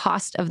out the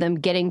cost of them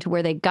getting to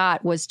where they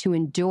got was to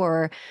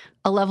endure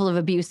a level of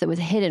abuse that was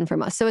hidden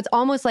from us. So it's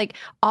almost like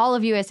all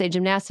of USA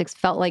Gymnastics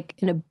felt like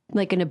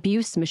an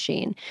abuse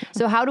machine.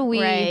 So how do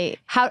we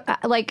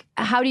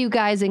how do you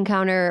guys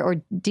encounter or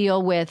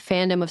deal with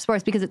fandom of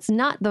sports? Because it's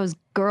not those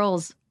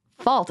girls'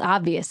 fault,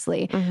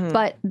 obviously,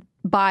 but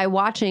by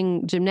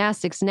watching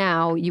gymnastics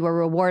now, you are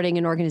rewarding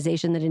an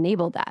organization that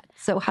enabled that.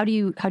 So how do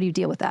you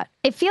deal with that?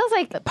 It feels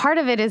like part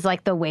of it is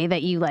like the way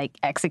that you like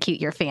execute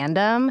your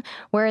fandom.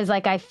 Whereas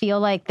like I feel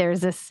like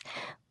there's this,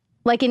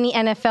 like in the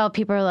NFL,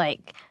 people are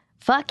like,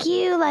 fuck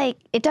you, like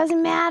it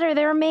doesn't matter,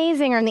 they're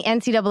amazing. Or in the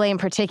NCAA in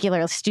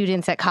particular,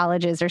 students at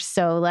colleges are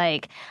so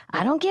like,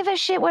 I don't give a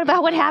shit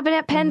about what happened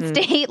at Penn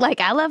State.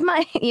 Like I love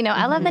my,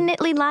 I love the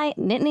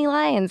Nittany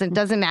Lions. It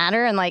doesn't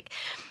matter. And like,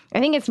 I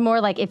think it's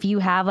more like if you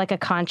have like a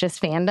conscious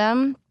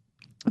fandom,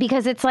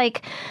 because it's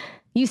like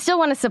you still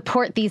want to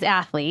support these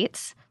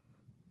athletes,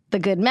 the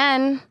good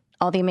men,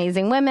 all the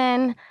amazing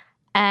women,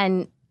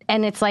 and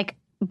it's like,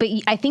 but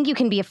I think you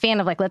can be a fan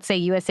of like, let's say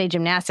USA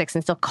Gymnastics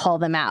and still call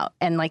them out.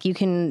 And like, you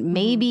can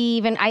maybe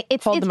even,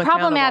 it's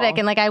problematic.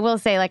 And like, I will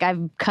say like,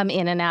 I've come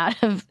in and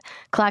out of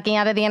clocking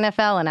out of the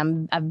NFL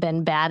and I've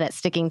been bad at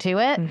sticking to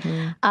it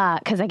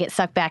because I get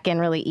sucked back in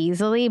really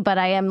easily. But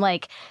I am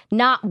like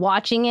not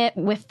watching it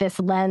with this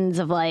lens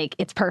of like,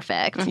 it's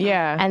perfect.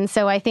 Yeah. And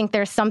so I think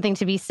there's something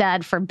to be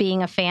said for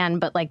being a fan,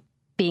 but like,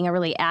 being a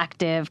really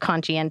active,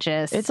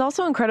 conscientious. It's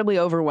also incredibly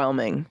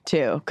overwhelming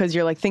too, because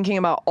you're like thinking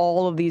about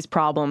all of these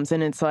problems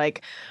and it's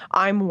like,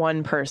 I'm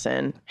one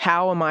person.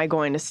 How am I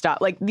going to stop?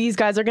 Like these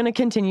guys are going to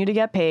continue to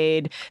get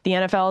paid. The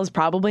NFL is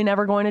probably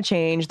never going to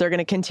change. They're going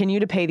to continue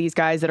to pay these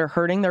guys that are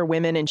hurting their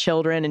women and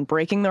children and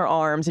breaking their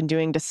arms and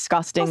doing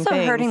disgusting things.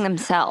 Also hurting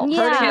themselves.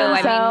 Yeah.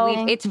 Too. I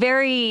mean, it's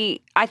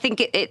very, I think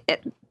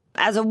it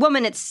as a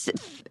woman,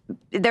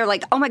 they're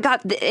like, oh my God,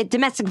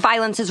 domestic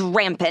violence is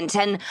rampant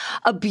and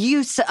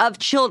abuse of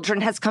children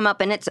has come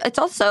up. And it's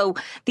also,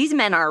 these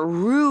men are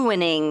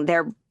ruining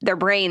their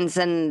brains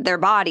and their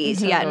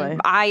bodies. Yet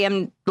I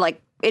am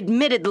like,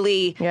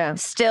 admittedly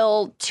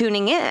still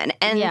tuning in.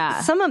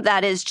 And some of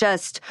that is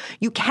just,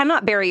 you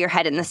cannot bury your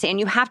head in the sand.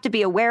 You have to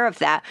be aware of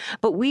that.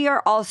 But we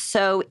are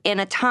also in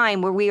a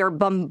time where we are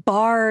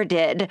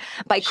bombarded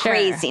by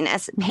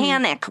craziness.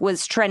 Panic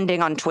was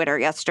trending on Twitter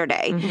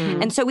yesterday.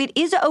 And so it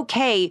is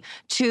okay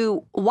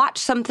to watch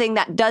something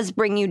that does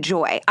bring you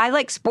joy. I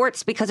like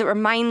sports because it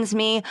reminds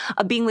me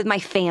of being with my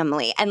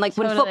family. And like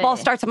when football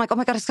starts, I'm like, oh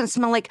my God, it's going to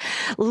smell like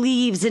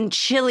leaves and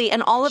chili.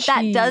 And all of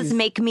that does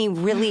make me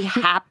really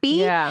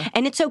happy.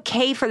 And it's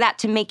okay for that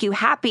to make you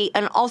happy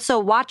and also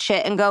watch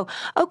it and go,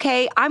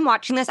 okay, I'm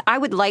watching this. I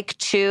would like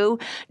to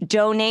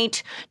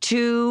donate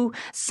to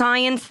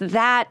science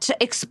that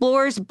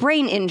explores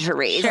brain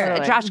injuries.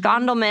 Josh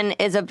Gondelman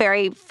is a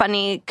very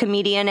funny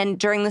comedian. And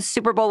during the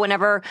Super Bowl,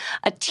 whenever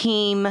a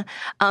team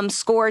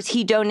scores,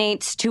 he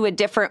donates to a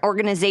different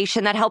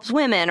organization that helps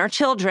women or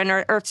children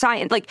or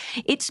science. Like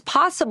it's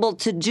possible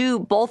to do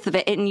both of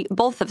it and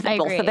both of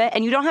it.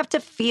 And you don't have to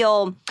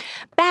feel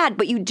bad,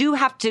 but you do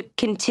have to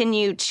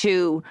continue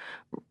to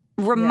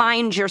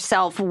remind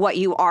yourself what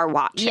you are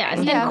watching.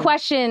 And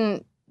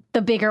question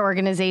the bigger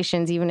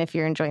organizations, even if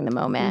you're enjoying the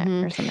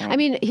moment or something. I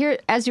mean, here,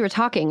 as you were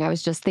talking, I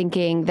was just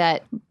thinking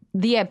that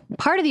the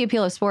part of the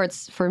appeal of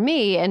sports for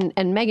me,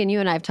 and Megan,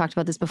 you and I have talked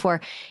about this before,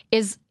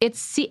 is it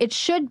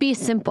should be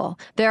simple.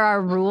 There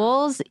are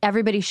rules.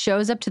 Everybody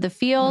shows up to the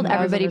field.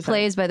 Everybody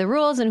plays by the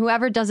rules, and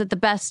whoever does it the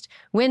best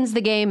wins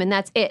the game, and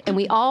that's it. And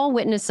we all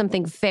witness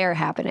something fair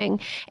happening,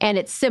 and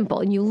it's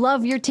simple. And you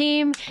love your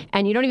team,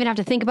 and you don't even have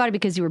to think about it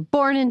because you were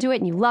born into it,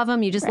 and you love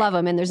them. You just love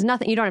them, and there's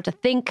nothing. You don't have to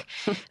think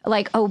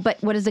like, oh,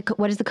 but what is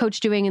the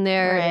coach doing in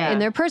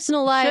their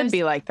personal lives? It should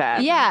be like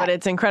that. Yeah, but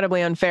it's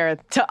incredibly unfair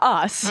to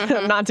us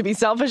not to to be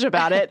selfish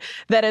about it,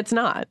 that it's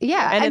not.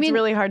 Yeah. And it's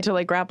really hard to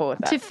like grapple with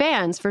that. To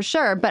fans, for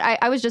sure. But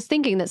I was just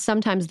thinking that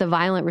sometimes the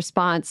violent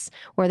response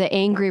or the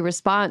angry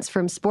response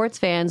from sports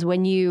fans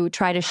when you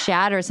try to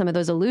shatter some of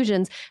those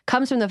illusions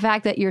comes from the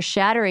fact that you're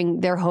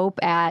shattering their hope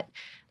at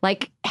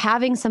like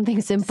having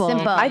something simple.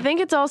 I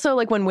think it's also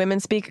like when women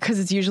speak, because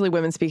it's usually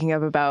women speaking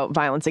up about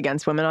violence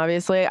against women,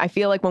 obviously. I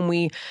feel like when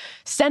we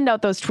send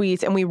out those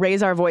tweets and we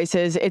raise our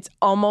voices, it's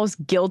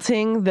almost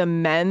guilting the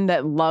men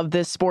that love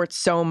this sport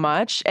so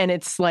much. And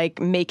it's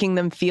like making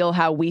them feel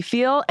how we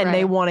feel. And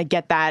they want to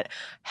get that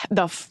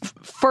the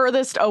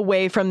furthest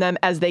away from them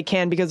as they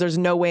can, because there's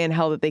no way in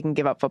hell that they can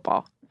give up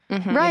football.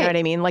 Mm-hmm. You know what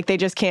I mean? Like they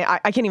just can't,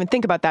 I can't even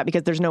think about that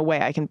because there's no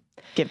way I can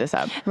give this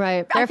up.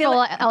 Right.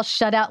 Therefore, I'll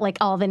shut out like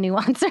all the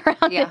nuance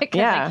around it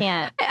because I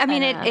can't. I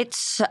mean,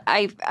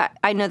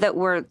 I know that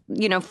we're,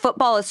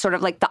 football is sort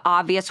of like the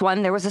obvious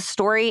one. There was a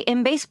story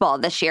in baseball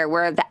this year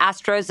where the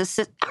Astros,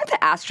 aren't the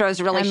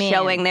Astros really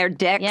showing their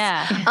dicks?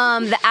 Yeah.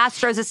 The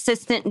Astros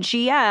assistant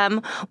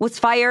GM was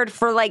fired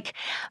for like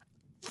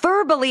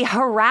verbally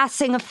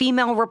harassing a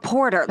female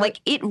reporter.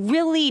 Like it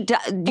really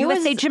does.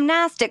 USA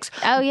Gymnastics,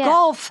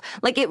 golf,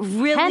 like it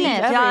really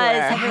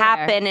does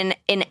happen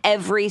in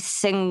every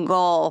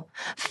single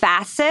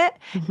facet.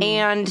 Mm-hmm.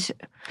 And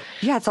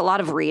it's a lot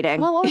of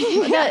reading. Well,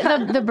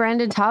 the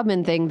Brandon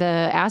Taubman thing,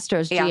 the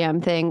Astros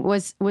GM thing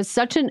was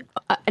such an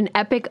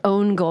epic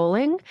own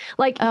goaling.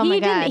 Like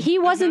he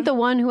wasn't the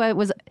one who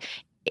was.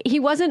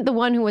 He wasn't the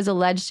one who was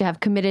alleged to have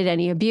committed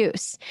any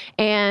abuse.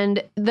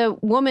 And the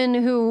woman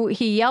who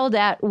he yelled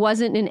at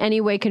wasn't in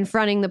any way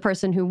confronting the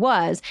person who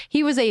was.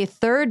 He was a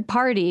third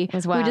party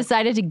who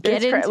decided to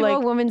get into a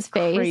woman's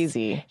face.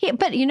 Crazy.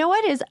 But you know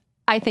what is,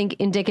 I think,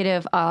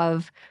 indicative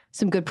of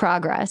some good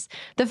progress?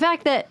 The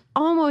fact that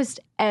almost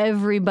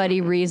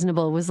everybody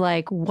reasonable was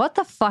like, what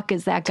the fuck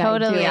is that guy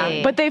doing?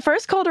 Yeah. But they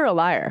first called her a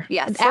liar.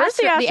 Yes. First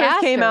the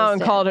Astros came out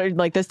and called her,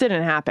 like, this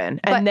didn't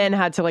happen. And then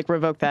had to, like,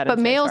 revoke that. But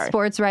male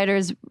sports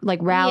writers, like,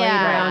 rallied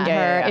around her.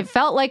 Yeah. It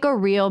felt like a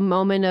real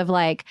moment of,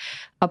 like,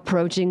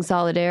 approaching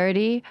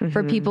solidarity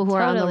for people who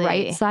are on the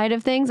right side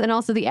of things. And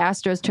also the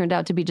Astros turned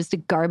out to be just a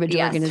garbage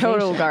organization.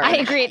 Total garbage. I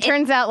agree. It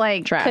turns out,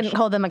 like, couldn't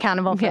hold them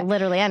accountable for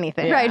literally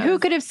anything. Yeah. Right. Who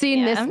could have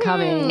seen this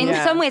coming? In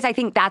some ways, I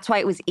think that's why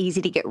it was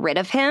easy to get rid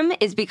of him,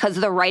 is because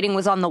the writing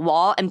was on the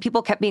wall and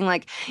people kept being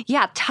like,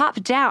 top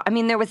down. I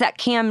mean, there was that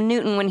Cam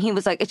Newton when he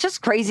was like, it's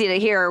just crazy to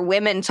hear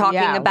women talking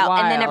about,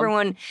 wild. And then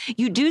everyone,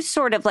 you do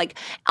sort of like,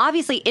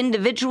 obviously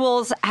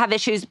individuals have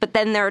issues, but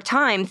then there are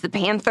times, the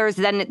Panthers,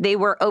 then they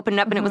were opened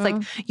up and it was like,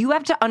 you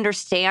have to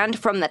understand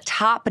from the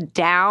top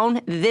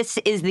down, this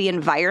is the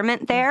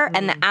environment there.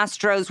 And the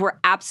Astros were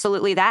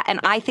absolutely that.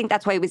 And I think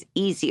that's why it was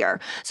easier.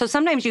 So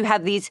sometimes you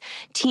have these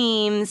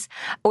teams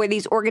or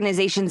these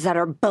organizations that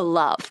are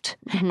beloved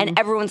and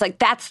everyone's like,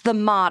 that's the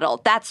model.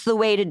 That's the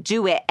way to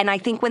do it. And I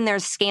think when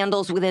there's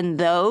scandals within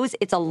those,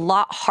 it's a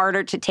lot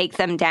harder to take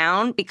them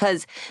down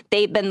because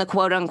they've been the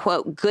quote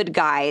unquote good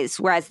guys,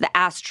 whereas the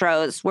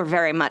Astros were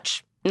very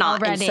much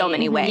not in so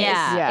many ways.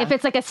 Yeah. If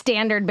it's like a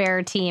standard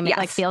bearer team, it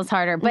like feels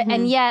harder. But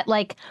and yet,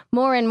 like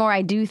more and more,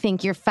 I do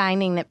think you're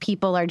finding that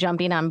people are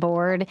jumping on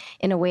board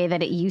in a way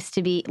that it used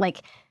to be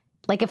like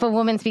if a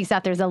woman speaks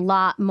out, there's a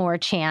lot more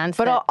chance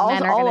that men are going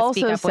to speak up with her. I'll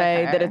also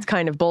say that it's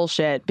kind of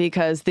bullshit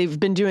because they've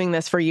been doing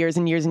this for years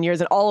and years and years,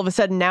 and all of a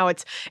sudden now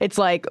it's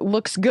like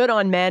looks good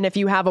on men if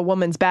you have a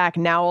woman's back.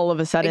 Now all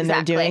of a sudden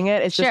they're doing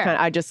it. It's just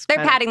kind of,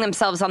 they're patting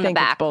themselves on the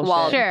back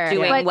while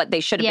doing what they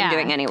should have been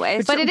doing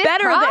anyways. But it is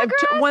better than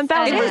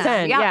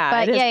 1,000%.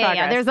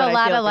 Yeah. There's a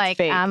lot of like,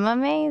 I'm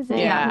amazing.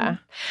 Yeah.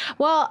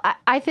 Well,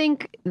 I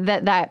think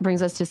that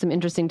brings us to some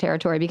interesting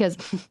territory because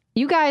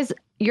you guys,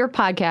 your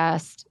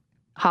podcast,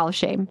 Hall of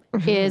Shame,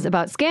 is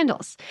about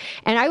scandals.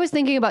 And I was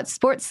thinking about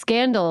sports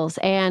scandals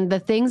and the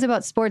things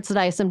about sports that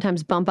I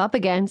sometimes bump up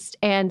against.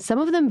 And some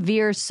of them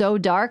veer so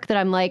dark that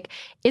I'm like,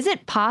 is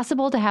it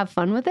possible to have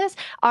fun with this?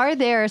 Are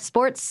there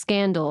sports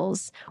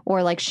scandals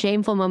or like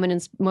shameful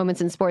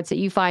moments in sports that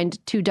you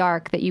find too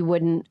dark that you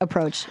wouldn't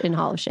approach in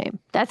Hall of Shame?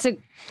 That's a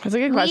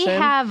good question. We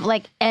have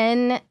like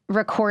N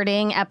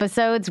recording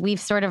episodes. We've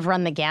sort of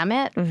run the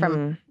gamut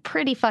from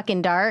pretty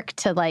fucking dark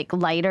to like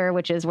lighter,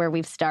 which is where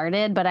we've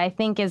started. But I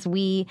think as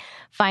we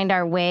find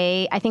our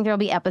way, I think there'll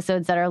be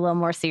episodes that are a little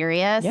more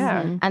serious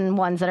and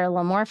ones that are a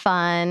little more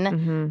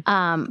fun.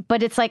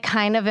 But it's like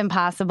kind of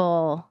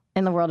impossible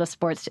in the world of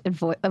sports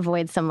to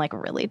avoid some like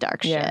really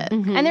dark shit.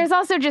 And there's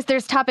also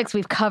there's topics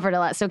we've covered a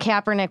lot. So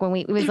Kaepernick, when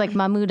it was like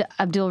Mahmoud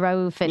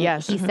Abdul-Rauf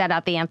and he set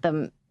out the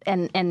anthem.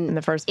 And in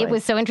the first place. It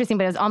was so interesting,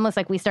 but it was almost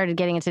like we started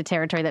getting into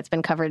territory that's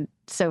been covered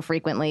so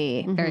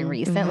frequently very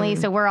recently.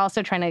 So we're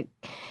also trying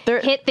to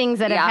hit things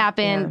that have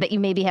happened that you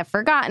maybe have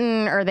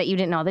forgotten or that you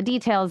didn't know the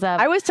details of.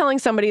 I was telling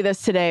somebody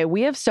this today.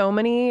 There's so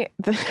many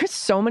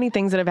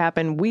things that have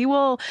happened. We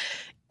will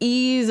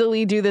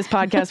easily do this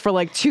podcast for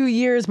like 2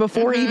 years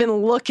before even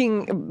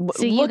looking.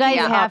 So you guys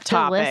have to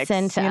topics,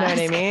 listen to you know us.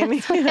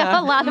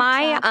 what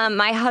I mean?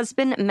 My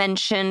husband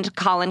mentioned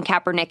Colin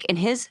Kaepernick in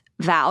his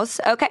vows,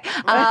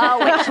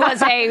 which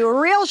was a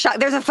real shock.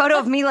 There's a photo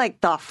of me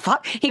like, the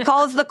fuck? He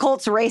calls the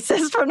Colts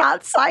racist for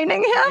not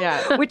signing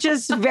him, which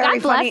is very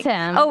funny. Bless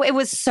him. Oh, it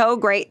was so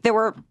great. There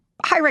were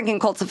high-ranking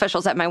Colts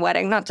officials at my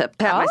wedding, not to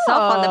pat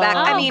myself on the back.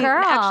 I mean,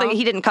 girl. actually,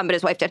 he didn't come, but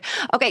his wife did.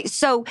 Okay,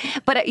 so,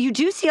 but you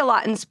do see a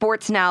lot in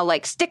sports now,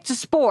 like, stick to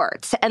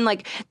sports, and,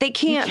 like, they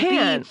can't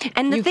be.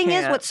 And the thing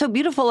is, what's so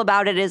beautiful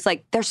about it is,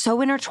 like, they're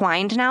so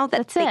intertwined now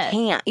that they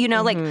can't. You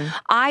know, like,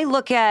 I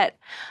look at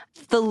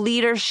the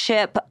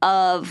leadership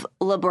of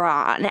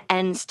LeBron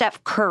and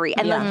Steph Curry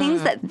and the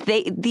things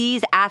that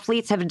these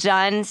athletes have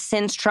done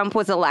since Trump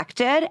was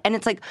elected. And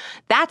it's like,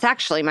 that's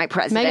actually my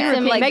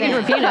president. Megan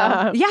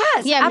Rapinoe.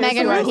 Yes. Yeah,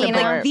 Megan absolutely.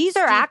 Rapinoe. Like, these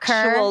are Steve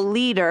actual Kerr.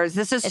 leaders.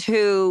 This is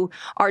who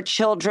our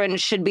children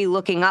should be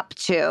looking up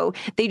to.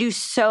 They do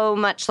so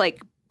much,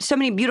 like, so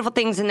many beautiful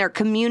things in their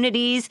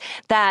communities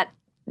that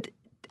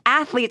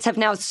athletes have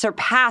now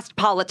surpassed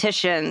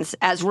politicians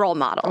as role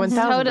models.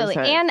 1000%. Totally.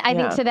 And I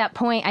think to that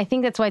point, I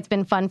think that's why it's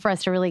been fun for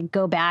us to really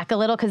go back a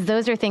little, because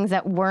those are things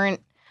that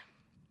weren't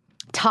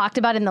talked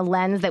about in the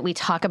lens that we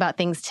talk about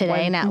things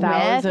today, not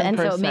with. And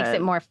so it makes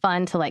it more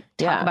fun to like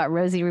talk about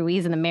Rosie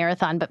Ruiz in the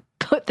marathon, but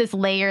put this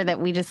layer that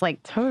we just like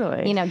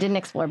you know, didn't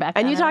explore back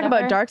then. And you talk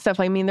about dark stuff.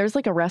 I mean, there's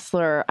like a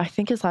wrestler, I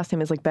think his last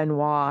name is like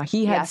Benoit.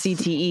 He had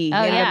CTE. He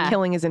ended up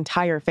killing his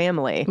entire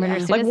family.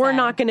 Like, we're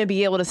not going to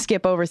be able to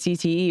skip over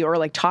CTE or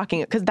like talking,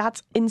 because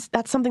that's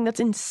something that's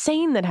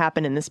insane that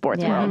happened in the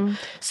sports world.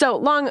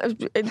 So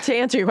to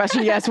answer your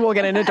question, yes, we'll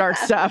get into dark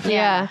stuff.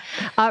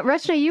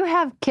 Rachna, you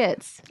have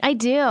kids. I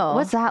do.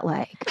 What's that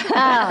like?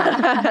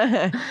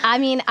 I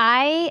mean,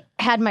 I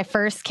had my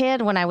first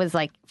kid when I was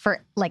like,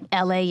 for like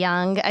LA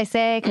young, I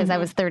say, because I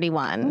was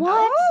 31.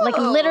 What? Like,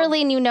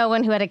 literally knew no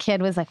one who had a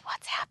kid was like,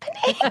 what's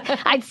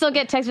happening? I'd still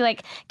get texts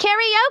like,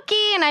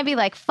 karaoke. And I'd be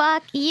like,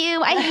 fuck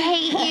you. I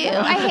hate you.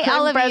 I hate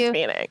all of you.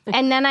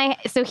 And then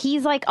so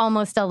he's like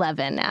almost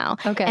 11 now.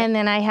 Okay. And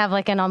then I have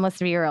like an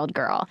almost 3-year-old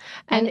girl.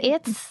 And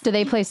do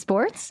they play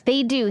sports?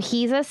 They do.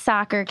 He's a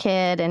soccer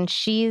kid and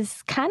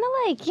she's kind of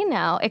like, you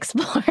know,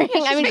 exploring.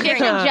 I mean, she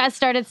just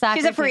started soccer.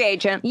 She's a free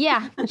agent.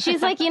 Yeah.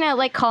 She's like, you know,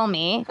 like, call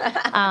me.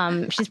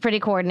 She's pretty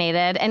coordinated.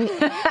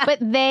 But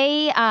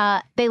they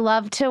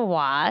love to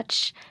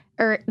watch,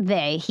 or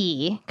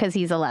he, because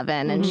he's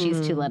 11 and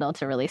she's too little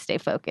to really stay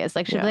focused.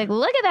 Like, she'll be like,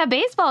 look at that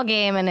baseball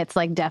game. And it's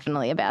like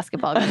definitely a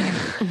basketball game.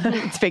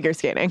 It's figure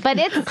skating. But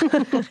it's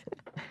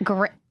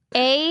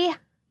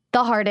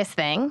the hardest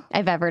thing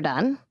I've ever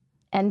done.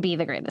 And B,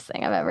 the greatest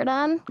thing I've ever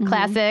done.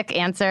 Classic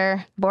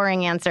answer,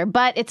 boring answer.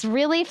 But it's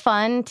really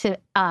fun to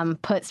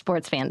put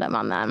sports fandom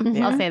on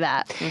them. I'll say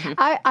that.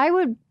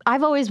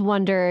 I've always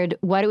wondered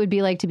what it would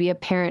be like to be a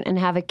parent and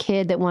have a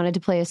kid that wanted to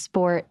play a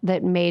sport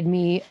that made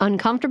me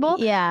uncomfortable.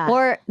 Yeah.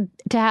 Or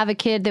to have a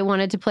kid that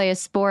wanted to play a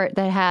sport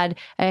that had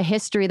a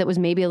history that was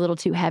maybe a little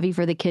too heavy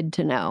for the kid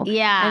to know.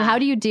 Yeah. And how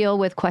do you deal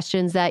with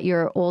questions that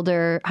your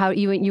older, how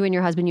you and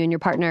your husband, you and your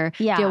partner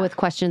deal with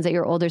questions that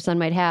your older son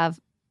might have?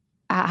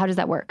 How does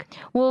that work?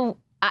 Well,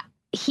 I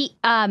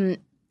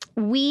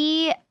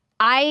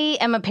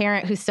am a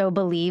parent who so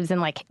believes in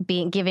like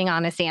giving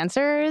honest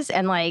answers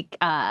and like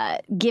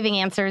giving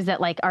answers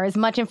that like are as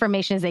much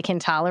information as they can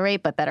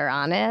tolerate, but that are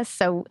honest.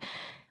 So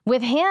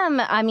with him,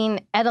 I mean,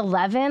 at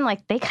 11,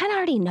 like they kind of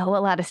already know a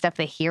lot of stuff.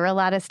 They hear a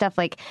lot of stuff.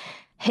 Like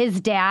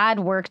his dad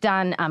worked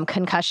on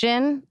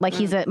Concussion. Like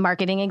he's a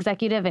marketing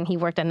executive and he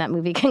worked on that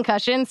movie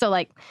Concussion. So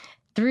like,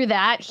 through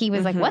that, he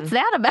was like, what's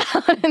that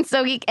about? And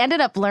so he ended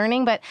up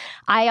learning. But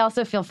I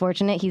also feel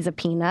fortunate he's a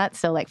peanut.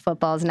 So, like,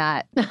 football's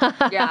not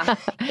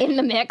in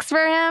the mix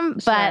for him.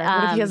 Sure. But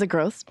what if he has a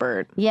growth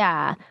spurt?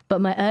 Yeah.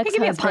 But my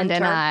ex-husband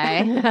and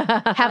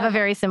I have a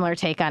very similar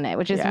take on it,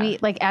 which is we,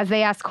 like, as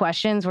they ask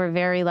questions, we're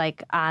very,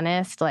 like,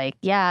 honest. Like,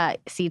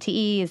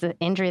 CTE is an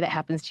injury that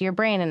happens to your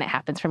brain and it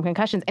happens from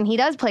concussions. And he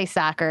does play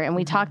soccer. And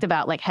we talked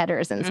about, like,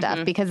 headers and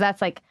stuff because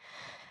that's, like,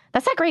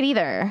 that's not great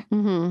either.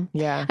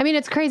 Yeah. I mean,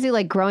 it's crazy,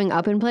 like, growing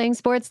up and playing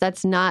sports,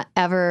 that's not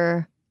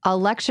ever a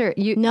lecture.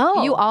 You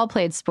all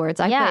played sports.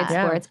 I played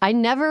sports. I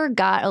never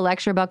got a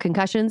lecture about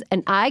concussions,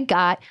 and I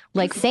got,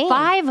 like,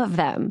 5 of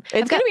them.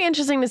 It's going to be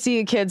interesting to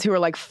see kids who are,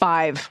 like,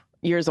 5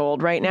 years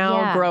old right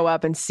now grow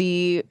up and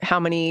see how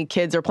many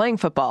kids are playing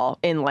football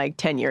in, like,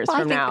 10 years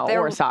from now,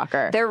 or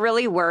soccer. They're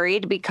really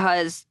worried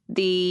because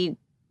the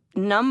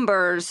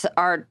numbers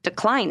are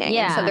declining.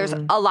 Yeah. And so there's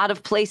a lot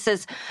of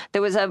places.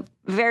 There was a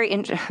very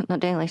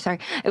Daily, sorry.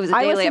 It was a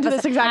Daily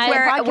episode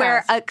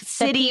where a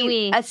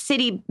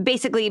city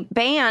basically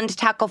banned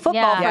tackle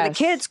football for the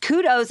kids.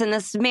 Kudos. And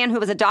this man who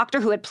was a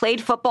doctor who had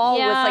played football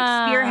was like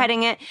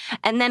spearheading it.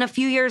 And then a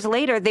few years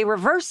later, they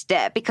reversed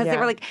it because they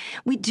were like,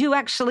 we do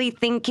actually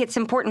think it's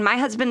important. My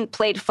husband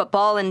played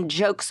football and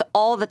jokes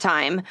all the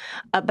time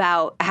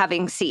about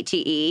having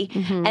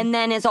CTE. And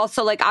then is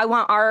also like, I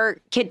want our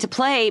kid to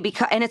play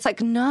because, and it's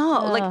like,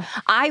 no, like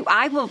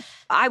I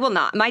will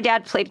not. My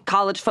dad played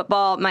college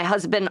football. My husband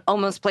husband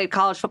almost played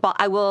college football.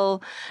 I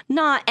will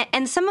not.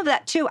 And some of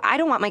that too, I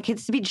don't want my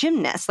kids to be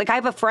gymnasts. Like I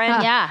have a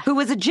friend who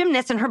was a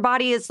gymnast and her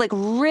body is like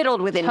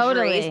riddled with injuries.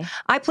 Totally.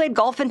 I played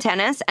golf and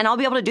tennis and I'll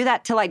be able to do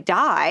that till I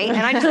die. And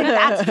I just think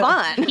that's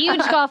fun.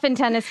 Huge golf and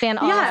tennis fan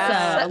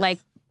also. Like,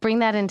 bring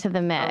that into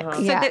the mix.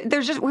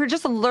 So we're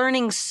just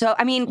learning. So,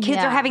 I mean,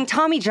 kids are having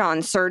Tommy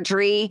John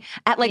surgery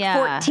at like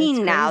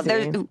 14 now.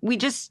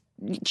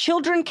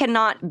 Children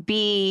cannot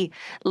be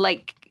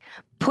like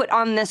put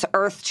on this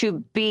earth to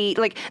be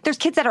like, there's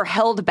kids that are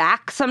held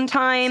back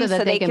sometimes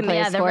so they can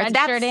play sports.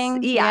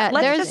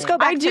 Let's just go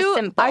back to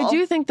simple. I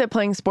do think that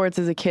playing sports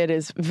as a kid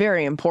is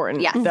very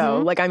important, though.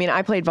 Like, I mean,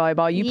 I played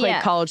volleyball. You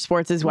played college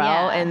sports as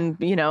well. And,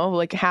 you know,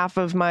 like half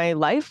of my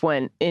life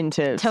went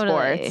into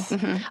sports.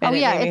 And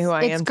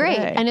it's great.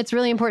 Today. And it's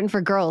really important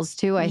for girls,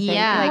 too, I think.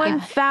 Yeah.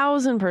 Like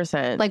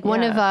 1,000%. Like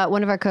one of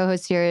our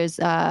co-hosts here is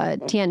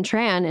Tien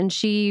Tran, and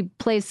she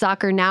plays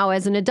soccer now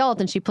as an adult,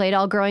 and she played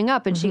all growing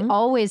up, and she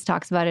always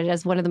talks about it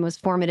as one of the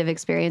most formative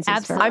experiences.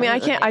 Absolutely. I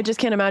mean, I just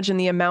can't imagine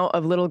the amount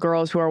of little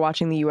girls who are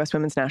watching the U.S.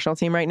 women's national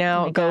team right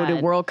now go to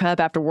World Cup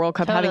after World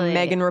Cup, having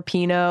Megan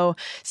Rapinoe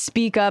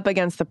speak up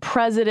against the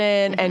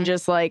president and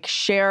just like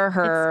share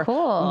her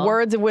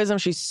words of wisdom.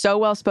 She's so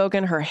well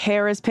spoken. Her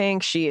hair is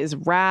pink. She is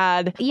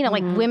rad. You know,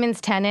 like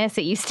women's tennis,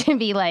 it used to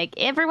be like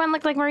everyone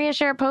looked like Maria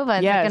Sharapova.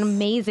 It's like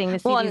amazing to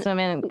see these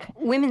women.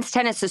 Women's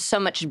tennis is so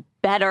much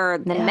better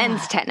than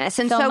men's tennis.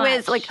 And so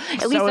is like,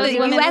 at least is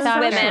the U.S.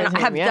 women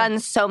have Yeah. done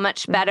so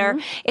much better.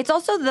 It's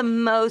also the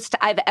most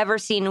I've ever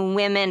seen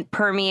women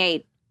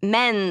permeate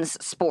men's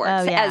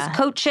sports as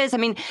coaches. I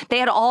mean, they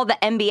had all the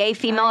NBA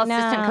female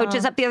assistant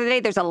coaches up the other day.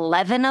 There's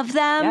 11 of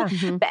them.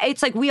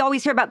 It's like we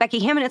always hear about Becky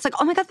Hammond. It's like,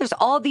 oh my God, there's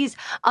all these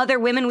other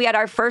women. We had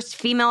our first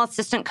female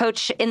assistant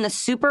coach in the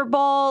Super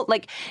Bowl.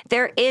 Like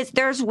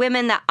there's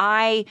women that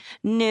I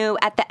knew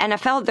at the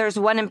NFL. There's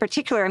one in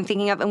particular I'm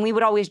thinking of, and we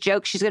would always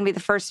joke she's going to be the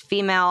first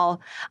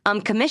female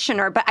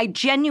commissioner. But I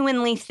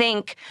genuinely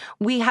think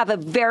we have a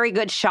very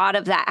good shot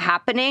of that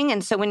happening.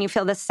 And so when you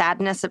feel this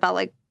sadness about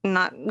like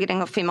not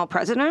getting a female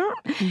president,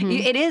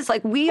 it is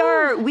like we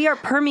are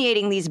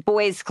permeating these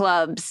boys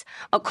clubs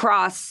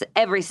across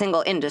every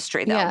single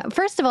industry, though. Yeah.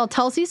 First of all,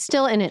 Tulsi's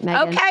still in it,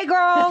 Megan. Okay,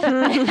 girl.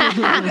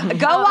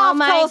 Go off,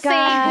 my Tulsi.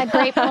 God,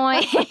 great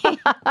point.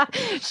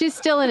 She's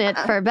still in it,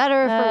 for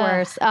better or for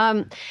worse.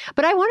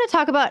 But I want to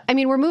talk about, I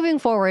mean, we're moving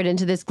forward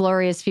into this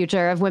glorious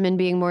future of women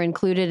being more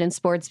included in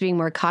sports, being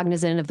more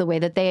cognizant of the way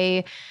that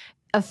they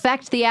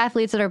affect the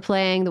athletes that are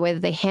playing, the way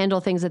that they handle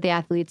things that the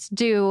athletes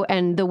do,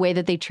 and the way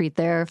that they treat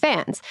their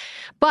fans.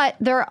 But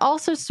there are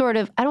also sort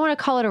of, I don't want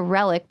to call it a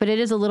relic, but it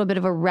is a little bit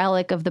of a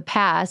relic of the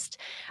past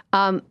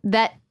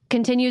that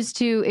continues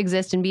to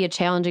exist and be a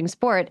challenging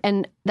sport,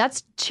 and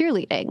that's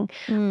cheerleading.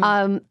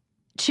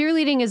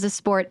 Cheerleading is a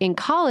sport in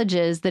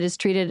colleges that is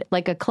treated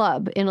like a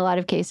club in a lot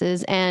of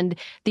cases, and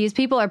these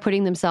people are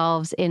putting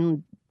themselves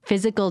in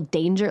physical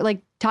danger.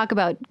 Like, talk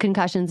about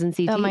concussions and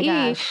CTE. Oh my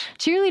gosh.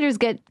 Cheerleaders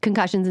get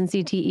concussions and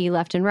CTE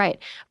left and right.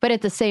 But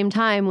at the same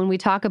time, when we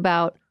talk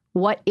about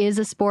what is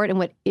a sport and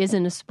what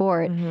isn't a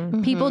sport,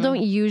 people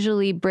don't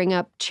usually bring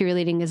up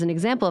cheerleading as an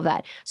example of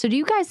that. So do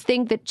you guys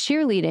think that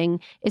cheerleading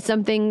is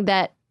something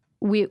that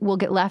we will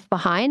get left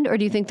behind, or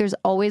do you think there's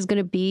always going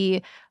to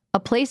be a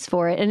place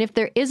for it? And if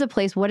there is a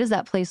place, what does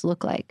that place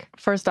look like?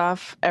 First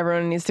off,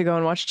 everyone needs to go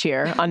and watch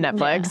Cheer on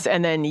Netflix.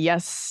 And then,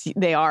 yes,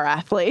 they are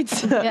athletes.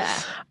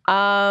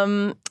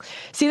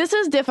 See, this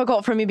is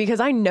difficult for me because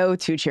I know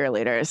two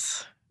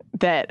cheerleaders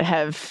that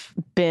have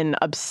been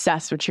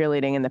obsessed with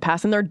cheerleading in the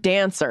past, and they're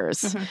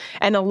dancers.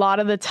 And a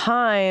lot of the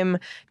time,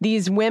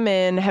 these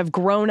women have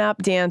grown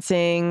up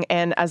dancing,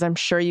 and as I'm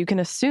sure you can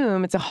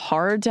assume, it's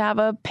hard to have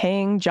a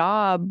paying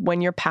job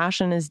when your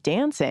passion is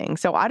dancing.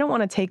 So I don't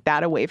want to take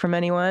that away from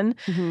anyone,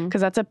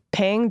 because that's a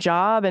paying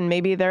job, and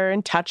maybe they're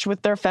in touch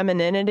with their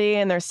femininity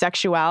and their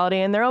sexuality,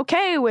 and they're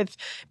okay with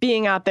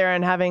being out there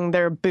and having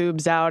their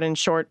boobs out in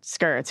short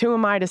skirts. Who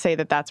am I to say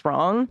that that's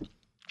wrong?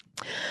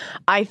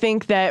 I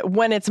think that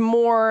when it's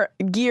more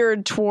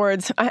geared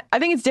towards, I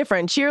think it's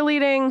different.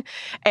 Cheerleading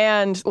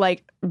and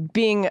like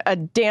being a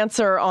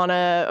dancer on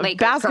a Lakers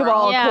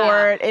basketball girl.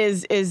 court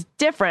is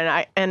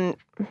different.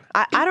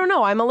 I don't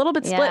know. I'm a little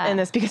bit split in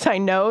this because I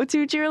know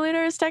two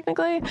cheerleaders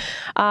technically,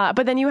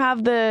 but then you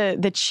have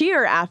the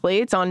cheer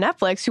athletes on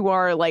Netflix who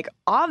are like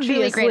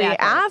obviously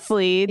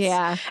athletes,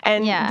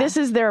 and this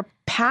is their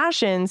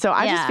passion. So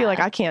I just feel like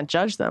I can't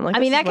judge them. Like, I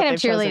mean, that kind of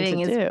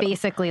cheerleading is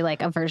basically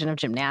like a version of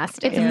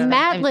gymnastics. It's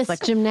madless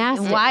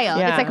gymnastics.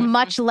 Wild. It's like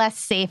much less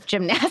safe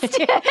gymnastics.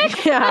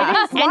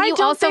 And you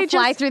also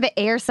fly through the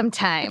air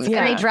sometimes. And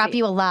they drop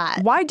you a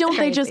lot. Why don't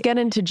they just get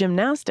into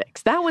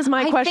gymnastics? That was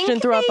my question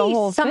throughout the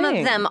whole thing. Some of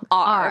them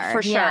are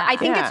for sure. I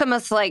think it's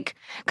almost like,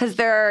 because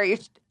they're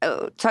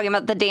talking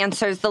about the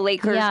dancers, the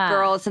Lakers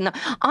girls. And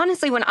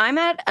honestly, when I'm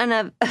at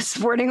a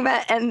sporting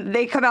event and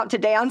they come out to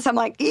dance, I'm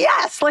like,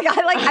 yes.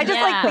 I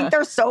just think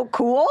they're so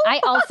cool. I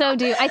also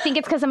do. I think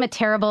it's because I'm a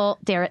terrible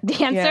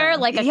dancer,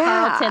 like a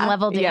Carlton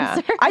level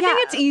dancer. I think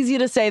it's easy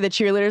to say that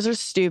cheerleaders are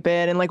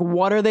stupid and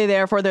what are they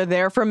there for? They're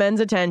there for men's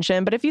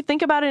attention. But if you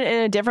think about it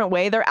in a different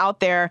way, they're out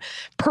there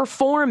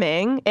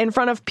performing in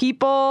front of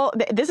people.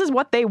 This is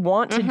what they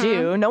want to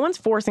do. No one's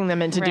forcing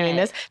them into doing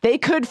this. They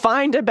could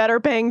find a better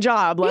paying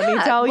job, let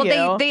me tell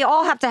you. They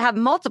all have to have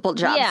multiple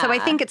jobs. Yeah. So I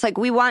think it's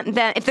we want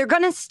them, if they're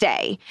going to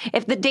stay,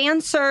 if the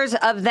dancers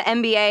of the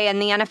NBA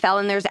and the NFL,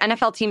 and there's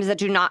NFL teams that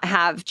do not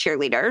have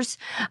cheerleaders.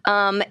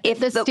 If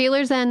the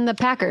Steelers and the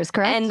Packers,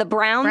 correct? And the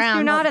Browns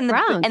do not,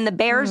 and the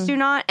Bears do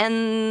not.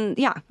 And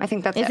I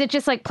think that's Is it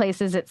just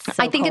places it's so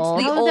I think cold?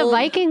 It's the old... the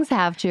Vikings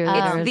have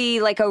cheerleaders.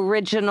 It's the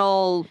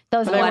original...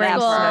 Those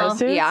whatever.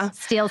 Yeah.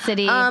 Steel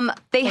City.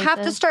 They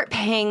have to start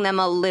paying them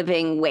a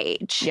living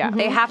wage. Yeah.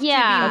 They have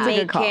to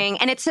be making...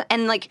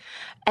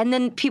 And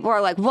then people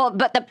are like, well,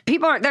 but the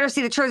people aren't there to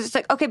see the church. It's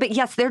okay, but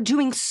yes, they're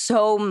doing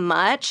so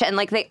much and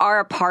they are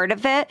a part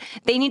of it.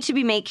 They need to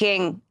be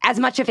making as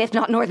much if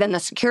not more than the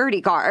security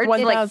guards.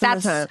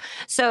 1,000%.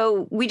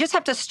 So we just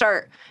have to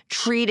start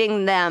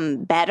treating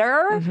them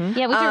better. Mm-hmm.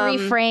 Yeah, we can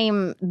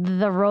reframe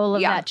the role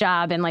of that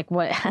job and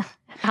what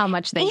how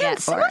much they get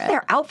for some it. Of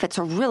their outfits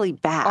are really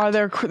bad.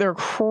 They're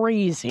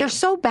crazy. They're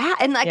so bad.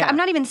 And I'm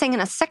not even saying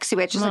in a sexy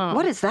way. It's just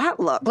what does that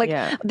look?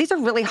 These are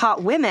really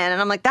hot women. And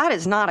I'm that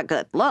is not a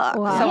good look.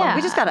 Wow. So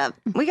we just gotta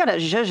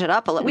zhuzh it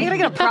up a little. We gotta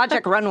get a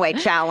Project Runway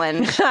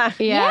challenge. Challenge with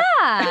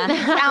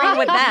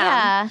them.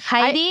 Yeah.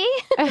 Heidi?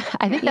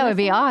 I think that would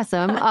be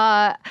awesome.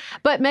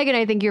 But Megan,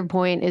 I think your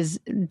point is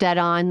dead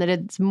on, that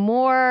it's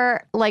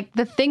more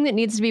the thing that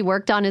needs to be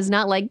worked on is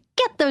not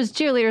get those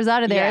cheerleaders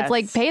out of there.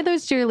 Yes. It's pay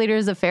those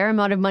cheerleaders a fair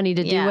amount of money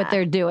to do what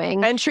they're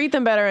doing. And treat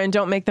them better and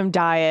don't make them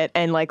diet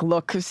and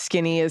look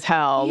skinny as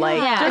hell.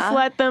 Just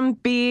let them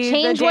be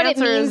Change the what it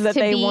dancers means that to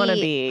they be want to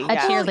be. a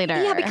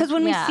cheerleader. Yeah, because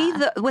when we see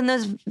when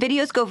those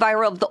videos go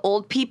viral of the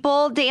old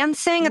people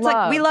dancing, it's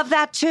we love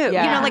that too.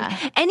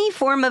 Yeah. Any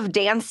form of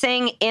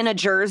dancing in a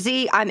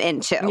jersey, I'm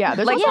into. Yeah,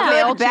 there's also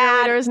male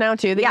cheerleaders now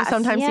too that you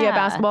sometimes see at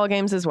basketball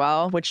games as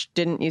well, which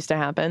didn't used to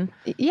happen.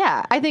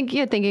 Yeah, I think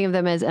thinking of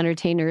them as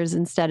entertainers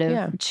instead of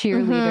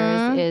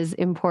cheerleaders is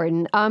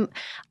important.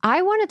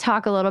 I want to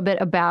talk a little bit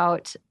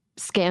about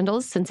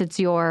scandals since it's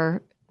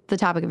the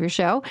topic of your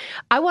show.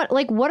 I want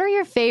what are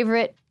your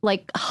favorite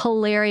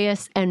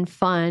hilarious and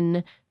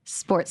fun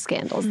sports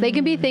scandals? They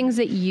can be things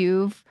that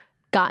you've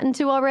gotten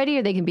to already,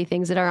 or they can be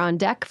things that are on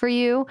deck for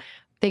you.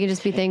 They can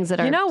just be things that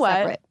are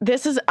separate.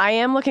 I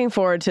am looking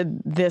forward to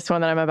this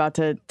one that I'm about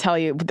to tell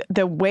you.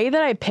 The way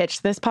that I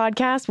pitched this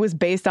podcast was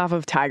based off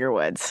of Tiger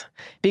Woods,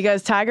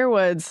 because Tiger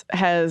Woods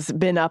has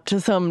been up to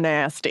some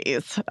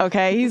nasties.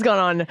 Okay. He's gone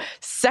on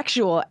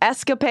sexual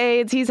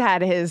escapades. He's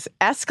had his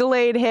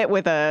Escalade hit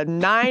with a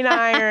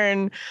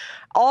 9-iron,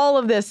 all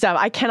of this stuff.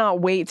 I cannot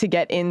wait to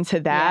get into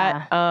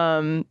that.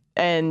 Yeah.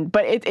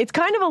 But it's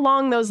kind of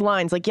along those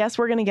lines. Yes,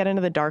 we're going to get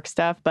into the dark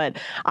stuff, but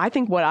I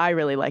think what I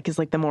really like is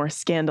the more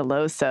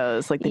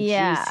scandalosos, the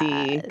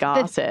juicy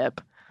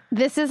gossip.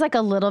 This is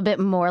a little bit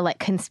more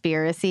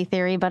conspiracy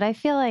theory, but I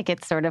feel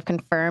it's sort of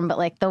confirmed.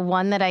 But the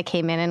one that I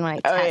came in and when I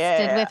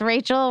tested with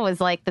Rachel was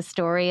the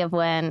story of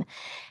when,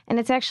 and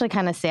it's actually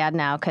kind of sad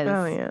now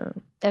because.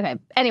 Okay.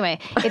 Anyway,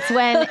 it's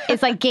when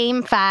it's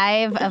Game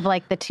 5 of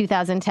the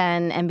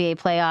 2010 NBA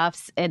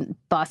playoffs in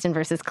Boston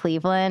versus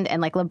Cleveland,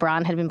 and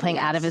LeBron had been playing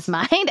out of his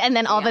mind, and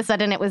then all of a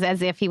sudden it was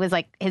as if he was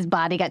his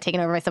body got taken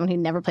over by someone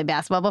who'd never played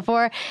basketball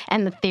before,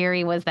 and the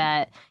theory was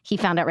that he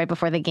found out right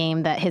before the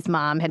game that his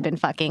mom had been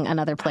fucking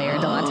another player,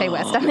 Delonte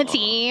West, on the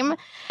team.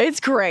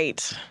 It's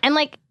great. And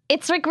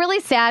it's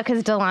really sad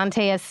because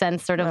Delonte has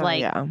since sort of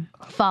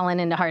fallen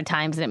into hard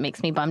times, and it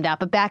makes me bummed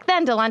out. But back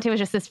then, Delonte was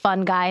just this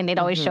fun guy, and they'd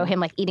always show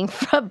him eating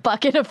a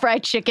bucket of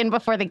fried chicken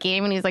before the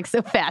game, and he was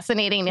so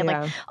fascinating. And he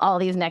had all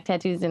these neck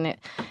tattoos in it.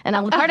 And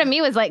part of me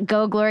was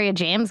go Gloria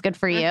James, good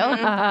for you,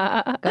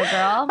 go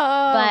girl.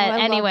 But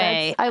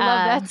anyway, I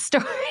love that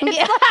story.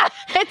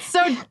 It's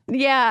so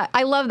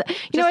I love that.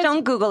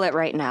 Don't Google it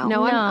right now.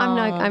 No,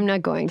 I'm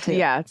not going to.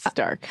 Yeah, it's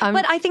dark.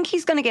 But I think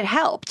he's going to get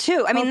help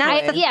too. I mean,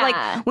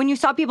 that's when you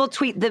saw people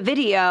tweet the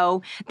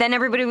video, then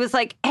everybody was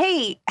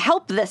hey,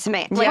 help this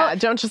man.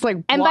 Don't just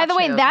And by the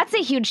way, that's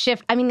a huge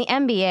shift. I mean, the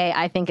NBA,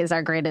 I think, is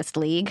our greatest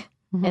league.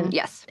 And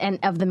and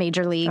of the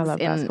major leagues in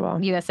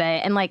basketball.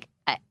 USA. And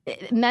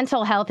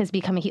mental health has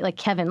become a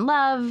Kevin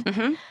Love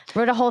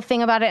wrote a whole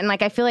thing about it. And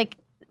I feel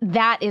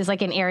that is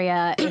an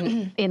area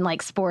in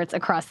sports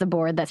across the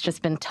board that's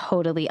just been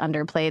totally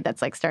underplayed.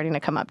 That's starting to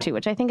come up too,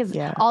 which I think is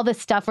all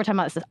this stuff we're talking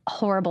about, this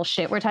horrible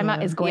shit we're talking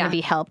about is going to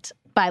be helped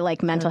by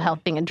mental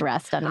health being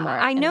addressed on a more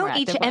I know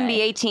each way.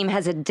 NBA team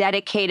has a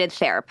dedicated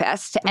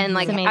therapist, and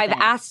I've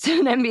asked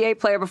an NBA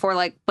player before,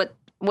 but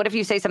what if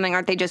you say something,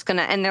 aren't they just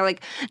gonna, and they're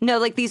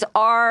no, these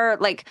are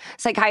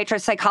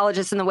psychiatrists,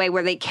 psychologists in the way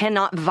where they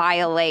cannot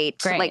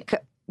violate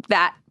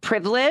that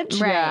privilege,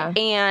 Right.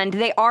 and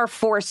they are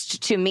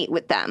forced to meet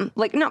with them.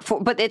 Like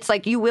but it's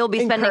like you will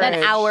be spending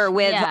an hour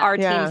with our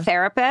team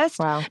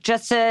therapist,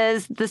 just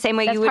as the same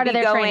way you would be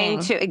going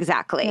to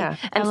exactly. Yeah.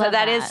 And so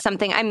that is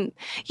something and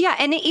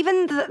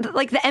even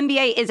the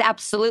NBA is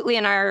absolutely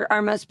in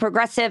our most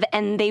progressive,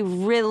 and they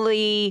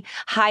really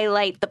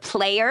highlight the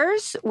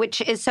players,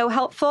 which is so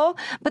helpful.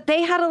 But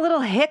they had a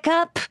little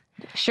hiccup.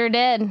 Sure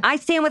did. I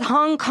stand with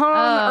Hong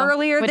Kong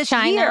earlier this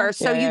year.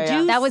 So you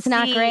do that was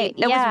not great.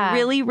 That was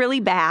really, really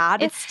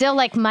bad. It's still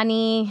like a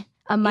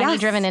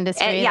money-driven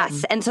industry.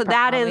 Yes. And so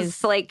that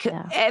is like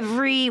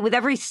with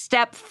every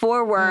step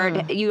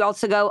forward, you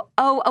also go,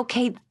 oh,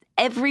 okay,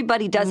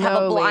 everybody does have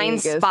a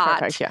blind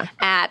spot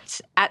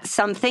at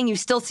something. You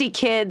still see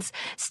kids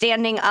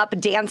standing up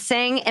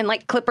dancing in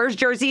like Clippers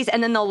jerseys,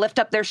 and then they'll lift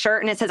up their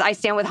shirt and it says, I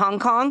stand with Hong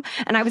Kong.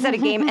 And I was at a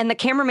game and the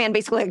cameraman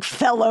basically like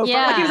fell over.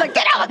 Like he was like,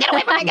 get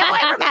away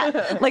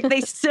from me. Like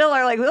they still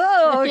are like,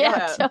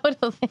 oh,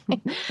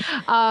 totally.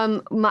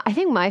 I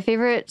think my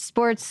favorite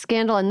sports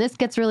scandal, and this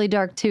gets really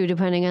dark too,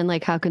 depending on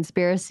like how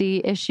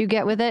conspiracy-ish you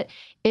get with it,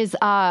 is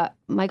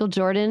Michael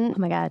Jordan. Oh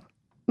my God.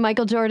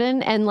 Michael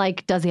Jordan, and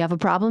like, does he have a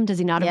problem? Does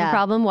he not have a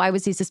problem? Why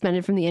was he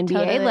suspended from the NBA?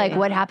 Totally. Like,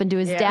 what happened to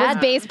his dad?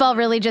 Was baseball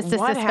really just a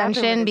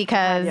suspension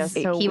because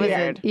he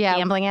was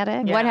gambling at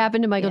it? What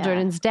happened to Michael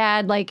Jordan's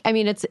dad? Like, I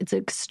mean, it's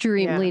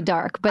extremely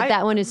dark, but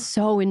that one is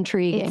so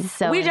intriguing.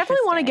 We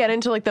definitely want to get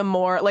into like the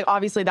more, like,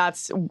 obviously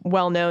that's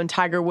well known.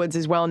 Tiger Woods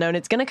is well known.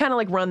 It's going to kind of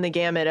like run the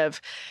gamut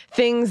of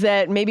things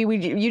that maybe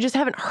you just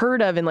haven't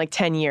heard of in like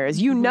 10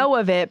 years. You know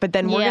of it, but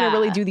then we're going to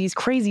really do these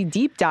crazy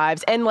deep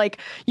dives. And like,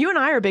 you and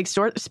I are big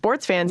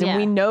sports fans, and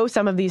we know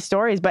some of these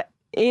stories, but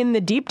in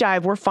the deep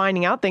dive, we're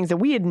finding out things that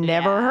we had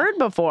never heard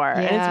before.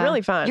 And it's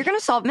really fun. You're going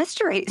to solve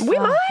mysteries. We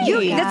might.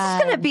 This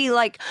is going to be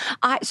like,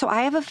 I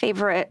have a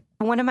favorite.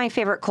 One of my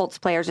favorite Colts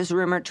players is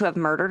rumored to have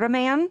murdered a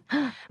man,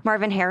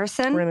 Marvin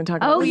Harrison. We're going to talk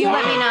about Will you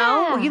let me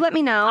know? Will you let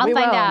me know? I'll find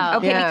out.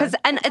 Okay, because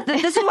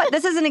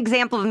this is an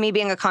example of me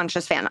being a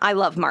conscious fan. I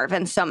love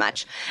Marvin so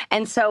much.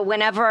 And so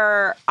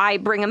whenever I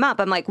bring him up,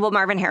 I'm like, well,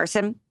 Marvin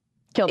Harrison,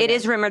 it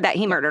is rumored that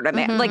he murdered a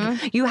man.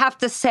 Like, you have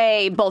to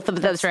say both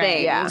of those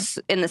things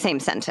in the same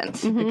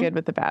sentence. The good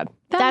with the bad.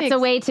 That's a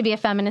way to be a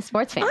feminist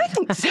sports fan. I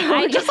think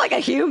so. Just like a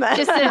human.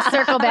 Just to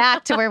circle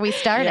back to where we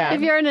started.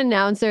 If you're an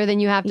announcer, then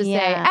you have to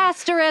say,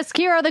 asterisk,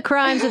 here are the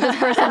crimes that this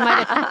person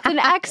might have. It's an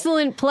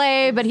excellent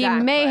play, but he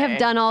may have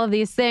done all of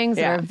these things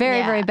that are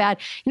very, very bad.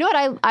 You know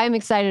what I'm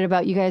excited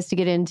about you guys to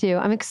get into?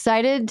 I'm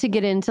excited to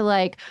get into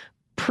like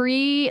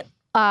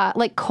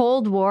like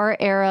Cold War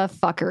era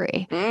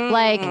fuckery,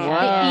 like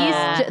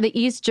the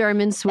East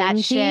German swim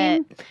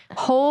team.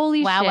 Holy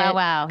shit!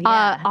 Wow!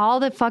 Yeah. All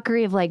the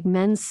fuckery of like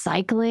men's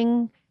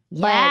cycling.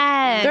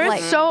 Yes. There's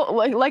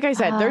like I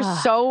said, there's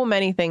so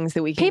many things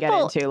that we can get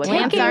into. Like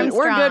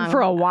we're good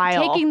for a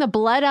while. Taking the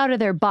blood out of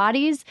their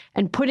bodies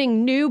and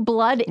putting new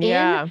blood in.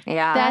 Yeah.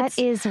 That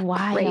is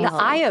wild. The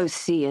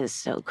IOC is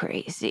so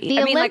crazy. The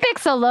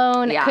Olympics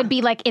alone could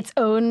be like its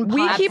own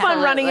We keep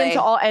on running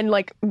into and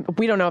like,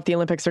 we don't know if the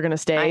Olympics are going to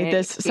stay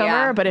this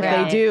summer, but if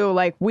they do,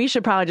 like, we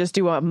should probably just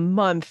do a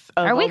month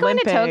of Are we going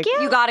to Tokyo?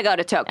 You got to go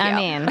to Tokyo. I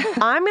mean,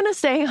 I'm going to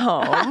stay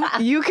home.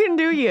 You can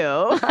do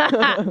you.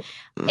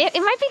 It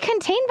might be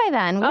contained by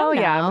then. We don't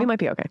know. We might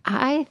be okay.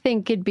 I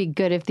think it'd be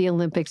good if the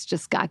Olympics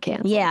just got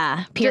canceled.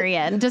 Yeah,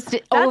 period. Just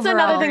That's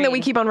another thing that we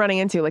keep on running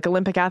into. Like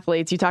Olympic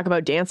athletes, you talk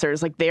about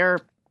dancers, like they're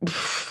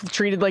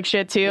treated like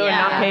shit too and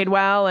not paid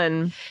well.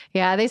 And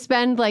they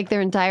spend like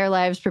their entire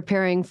lives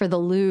preparing for the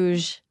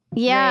luge.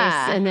 Race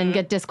and then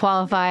get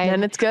disqualified.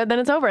 Then it's good. Then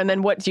it's over. And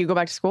then what? Do you go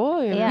back to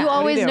school? You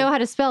always know how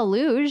to spell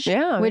luge.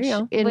 Yeah,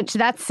 which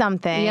that's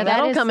something. Yeah,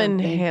 that'll come in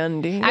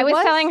handy. I was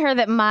telling her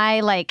that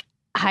my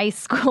high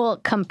school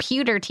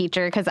computer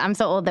teacher, because I'm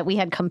so old that we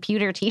had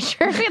computer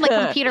teachers, we had like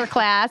computer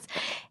class.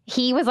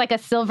 He was like a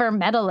silver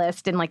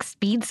medalist in like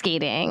speed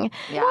skating.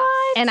 Yeah.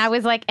 What? And I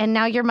was like, and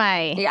now you're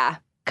my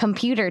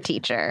computer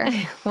teacher.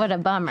 What a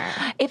bummer.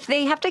 If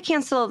they have to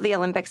cancel the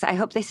Olympics, I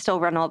hope they still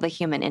run all the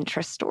human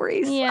interest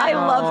stories. Yeah. I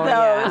love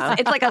those. Yeah.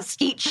 It's like a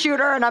skeet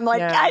shooter, and I'm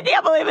like, I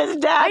can't believe his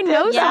dad. I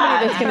know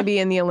somebody that's going to be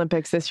in the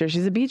Olympics this year.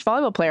 She's a beach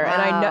volleyball player, and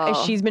I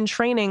know she's been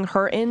training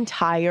her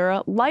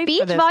entire life.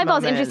 Beach volleyball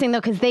is interesting though,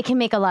 because they can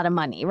make a lot of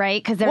money,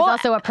 right? Because there's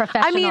also a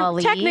professional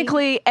league.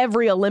 Technically,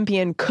 every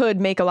Olympian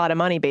could make a lot of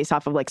money based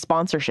off of like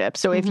sponsorship.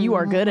 So if you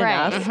are good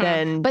enough,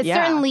 then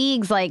certain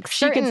leagues, like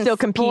she can still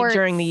compete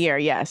during the year.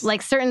 Yes,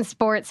 like certain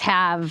sports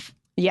have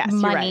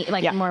money,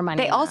 more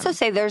money. They also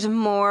say there's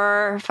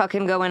more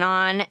fucking going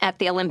on at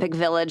the Olympic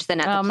Village than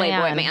at the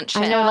Playboy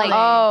Mansion. I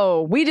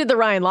know, we did the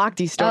Ryan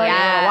Lochte story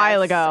a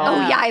while ago.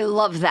 Oh yeah, I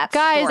love that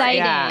story.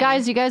 Guys,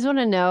 guys, you guys want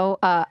to know?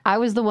 I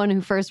was the one who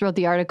first wrote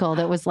the article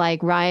that was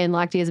like Ryan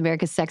Lochte is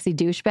America's sexy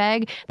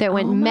douchebag that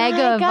went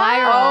mega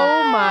viral.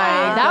 Oh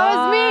my! That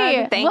was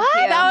me. Thank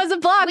you. That was a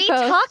blog post.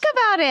 We talk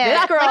about it.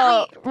 This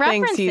girl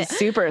thinks he's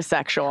super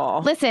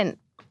sexual. Listen.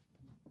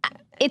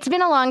 It's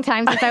been a long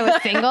time since I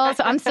was single,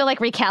 so I'm still like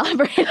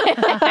recalibrating.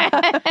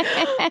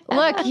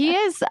 Look, he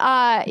is.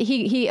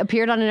 He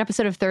appeared on an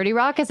episode of 30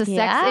 Rock as a sex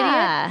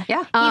idiot.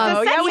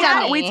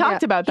 Yeah. We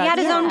talked about that. He had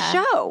his own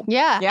show.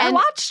 Yeah. I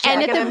watched it.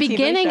 And at the MTV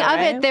beginning show, of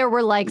right? it, there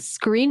were like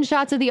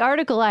screenshots of the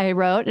article I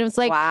wrote, and it was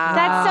like, Wow.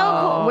 That's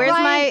so cool. Where's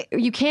my?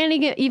 You can't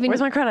even.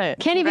 Where's my credit?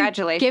 Can't even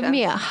give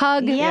me a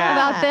hug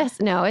about this.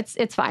 No,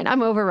 it's fine.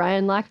 I'm over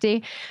Ryan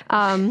Lochte.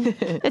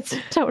 It's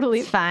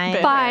totally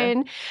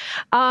fine.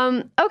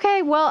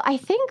 Okay, well, I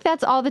think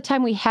that's all the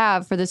time we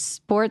have for the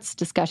sports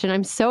discussion.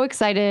 I'm so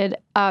excited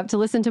to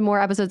listen to more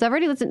episodes. I've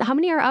already listened. How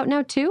many are out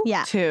now? 2?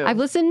 Yeah. 2. I've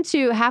listened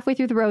to halfway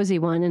through the Rosie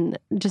one and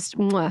just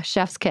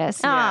chef's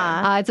kiss.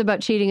 It's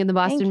about cheating in the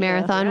Boston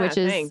Marathon, which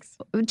is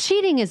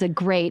cheating is a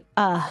great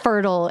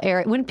fertile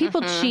area. When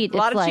people cheat, A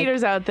lot it's of like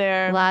cheaters out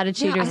there. a lot of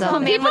cheaters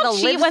out there. People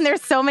cheat when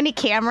there's so many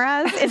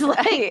cameras. It's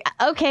like,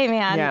 okay,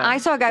 man. Yeah. I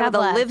saw a guy with a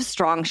Live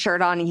Strong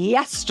shirt on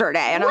yesterday,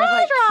 and I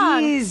was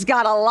like, he's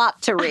got a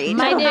lot to read.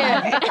 My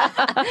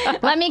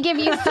dude. Let me give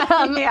you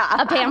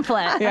a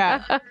pamphlet.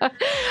 Yeah.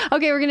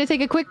 Okay, we're going to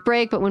take a quick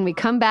break, but when we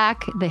come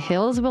back, the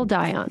hills will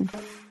die on.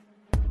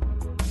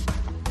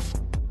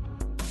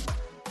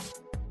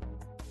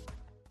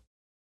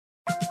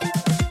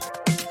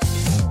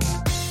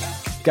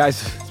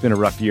 Guys, it's been a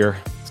rough year.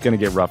 It's going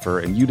to get rougher,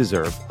 and you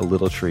deserve a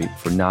little treat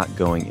for not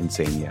going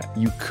insane yet.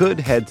 You could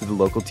head to the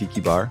local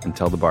tiki bar and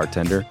tell the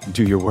bartender,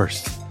 do your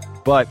worst.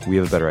 But we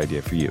have a better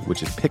idea for you,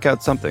 which is pick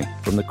out something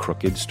from the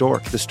Crooked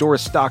store. The store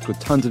is stocked with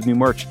tons of new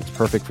merch. It's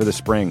perfect for the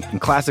spring. And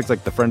classics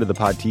like the Friend of the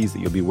Pod tees that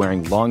you'll be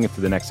wearing long into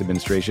the next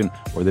administration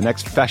or the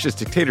next fascist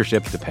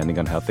dictatorship, depending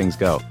on how things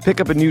go. Pick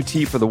up a new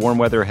tee for the warm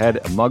weather ahead,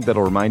 a mug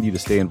that'll remind you to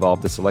stay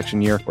involved this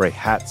election year, or a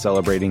hat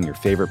celebrating your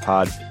favorite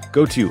pod.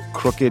 Go to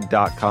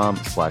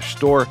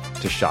crooked.com/store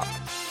to shop.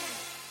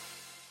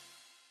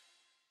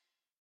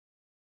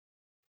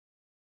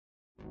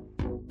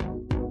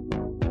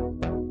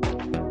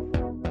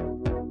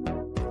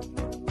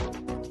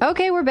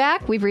 Okay, we're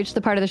back. We've reached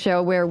the part of the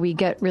show where we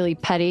get really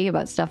petty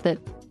about stuff that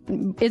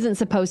isn't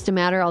supposed to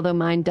matter, although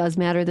mine does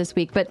matter this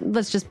week. But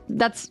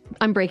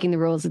I'm breaking the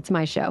rules. It's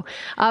my show.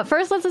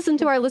 First, let's listen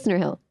to our listener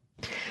hill.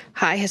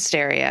 Hi,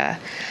 Hysteria.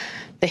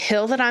 The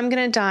hill that I'm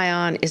going to die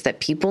on is that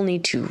people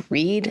need to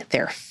read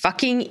their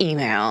fucking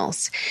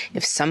emails.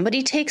 If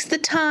somebody takes the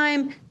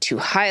time to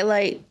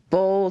highlight,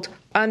 bold,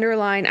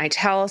 underline,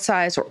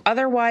 italicize, or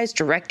otherwise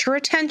direct your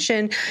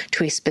attention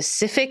to a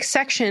specific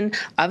section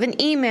of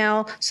an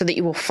email so that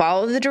you will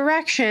follow the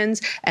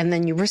directions and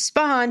then you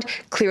respond,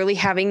 clearly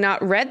having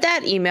not read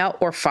that email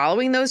or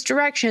following those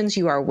directions,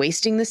 you are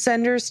wasting the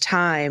sender's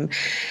time.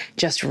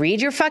 Just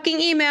read your fucking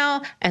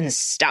email and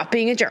stop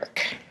being a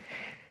jerk.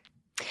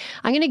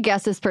 I'm going to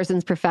guess this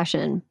person's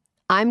profession.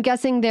 I'm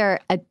guessing they're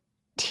a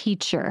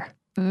teacher.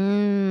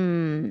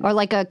 Or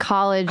like a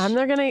college. I'm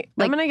gonna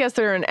guess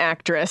they're an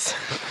actress.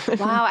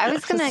 Wow, I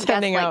was gonna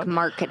guess like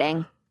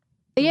marketing.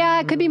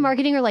 Yeah, it could be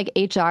marketing or like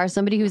HR,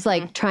 somebody who's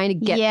like trying to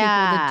get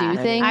people to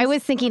do things. I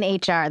was thinking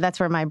HR. That's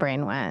where my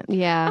brain went.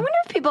 Yeah. I wonder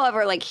if people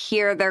ever like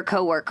hear their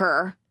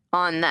coworker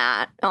on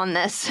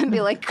this and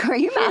be like, are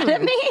you mad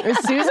at me? Is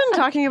Susan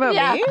talking about me?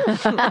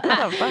 Like,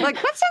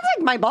 that sounds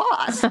like my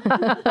boss.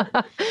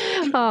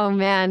 Oh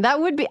man,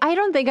 that would be, I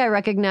don't think I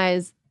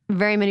recognize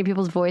very many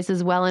people's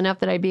voices well enough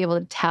that I'd be able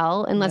to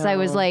tell unless I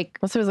was like...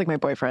 Unless it was like my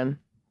boyfriend.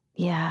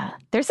 Yeah.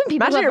 There's some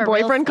people Imagine who have your a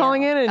real boyfriend skill.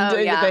 calling in and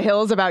the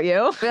hill's about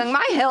you. Be like,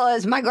 my hill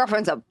is my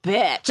girlfriend's a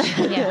bitch.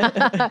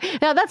 Yeah.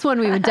 Now, that's one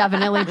we would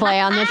definitely play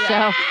on this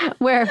show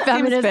where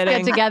feminists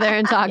get together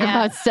and talk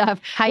about stuff.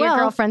 How your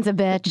girlfriend's a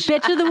bitch.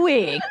 Bitch of the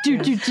week.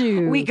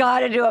 Do. We got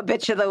to do a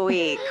bitch of the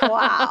week.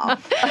 Wow.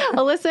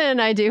 Alyssa and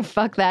I do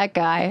fuck that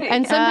guy.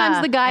 And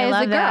sometimes the guy is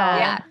a girl.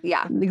 that.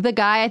 Yeah. The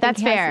guy, I think,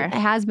 That's fair.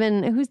 has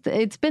been,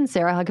 it's been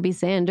Sarah Huckabee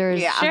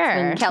Sanders. Yeah.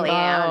 Sure.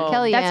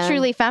 Kellyanne. That's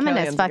truly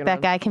feminist. Kellyanne's a Fuck good that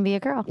one. guy can be a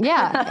girl. Yeah.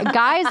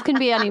 Guys can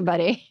be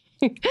anybody.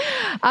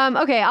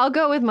 Okay, I'll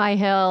go with my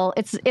hill.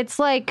 It's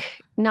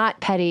like not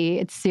petty,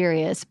 it's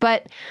serious.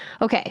 But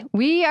okay,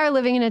 we are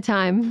living in a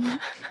time.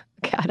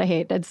 God, I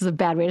hate that. This is a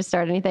bad way to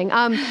start anything.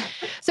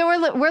 So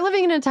we're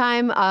living in a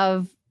time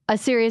of a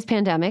serious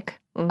pandemic.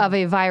 Of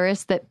a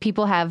virus that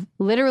people have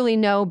literally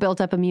no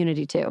built-up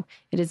immunity to.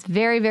 It is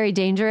very, very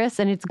dangerous,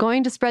 and it's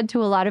going to spread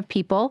to a lot of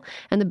people.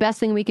 And the best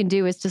thing we can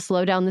do is to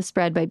slow down the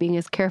spread by being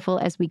as careful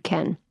as we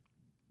can.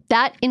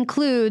 That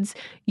includes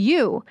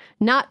you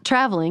not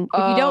traveling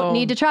if you don't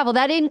need to travel.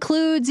 That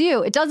includes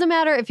you. It doesn't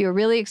matter if you're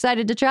really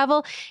excited to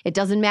travel. It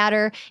doesn't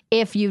matter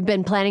if you've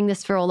been planning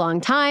this for a long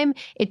time.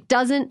 It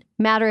doesn't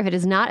matter if it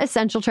is not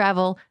essential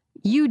travel.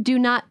 You do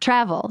not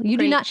travel. You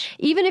do not,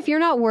 even if you're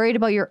not worried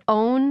about your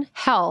own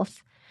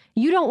health,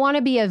 you don't want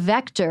to be a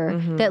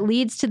vector that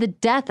leads to the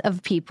death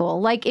of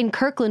people. Like in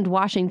Kirkland,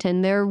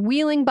 Washington, they're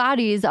wheeling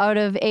bodies out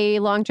of a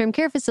long-term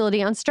care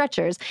facility on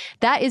stretchers.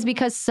 That is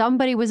because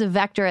somebody was a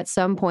vector at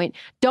some point.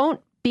 Don't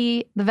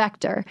be the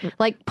vector.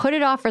 Like, put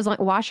it off for as long.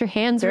 Wash your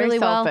hands Very really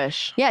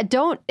selfish. well. Yeah,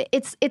 don't.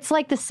 It's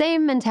like the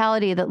same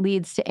mentality that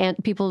leads to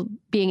people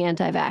being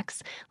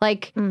anti-vax.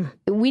 Like,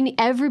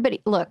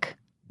 everybody, look,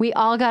 We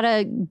all got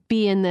to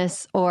be in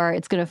this or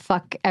it's going to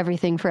fuck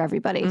everything for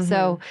everybody.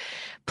 So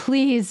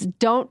please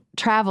don't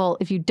travel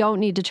if you don't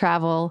need to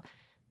travel.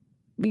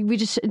 We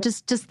just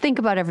think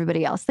about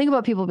everybody else. Think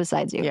about people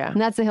besides you. Yeah. And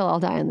that's the hill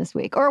I'll die on this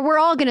week. Or we're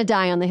all going to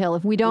die on the hill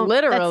if we don't.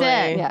 Literally.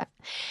 That's it. Yeah.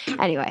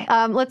 Anyway,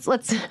 let's.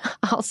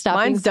 I'll stop.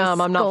 Mine's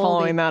dumb. I'm not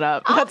following that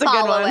up. That's a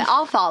good one.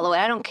 I'll follow it.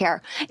 I don't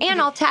care. And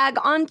I'll tag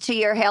onto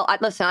your hill.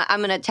 Listen, I'm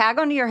going to tag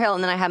onto your hill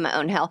and then I have my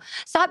own hill.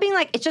 Stop being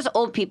like, it's just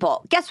old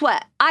people. Guess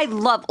what? I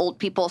love old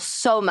people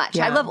so much.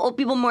 Yeah. I love old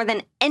people more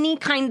than any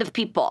kind of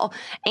people.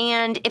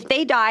 And if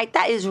they die,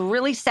 that is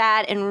really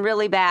sad and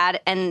really bad.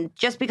 And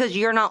just because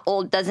you're not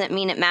old doesn't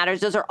mean it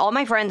matters. Those are all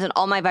my friends and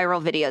all my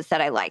viral videos that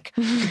I like.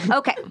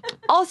 Okay.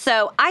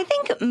 Also, I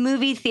think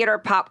movie theater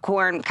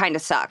popcorn kind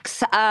of sucks.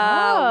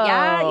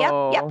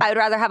 Yeah, yep. I would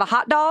rather have a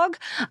hot dog.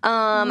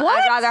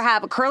 I'd rather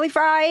have curly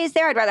fries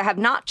there. I'd rather have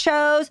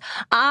nachos.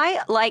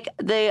 I like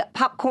the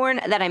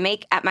popcorn that I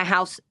make at my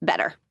house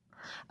better.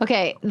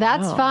 Okay,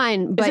 that's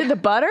fine. But is it the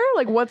butter?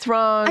 Like, what's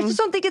wrong? I just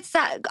don't think it's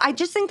that. I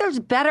just think there's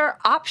better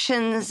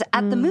options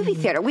at the movie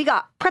theater. We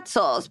got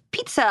pretzels,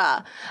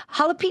 pizza,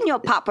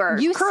 jalapeno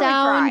poppers, you curly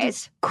sound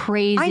fries.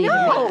 Crazy. I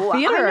know. What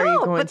theater are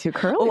you going but, to?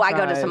 Curly fries? I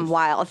go to some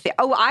wild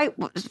theater.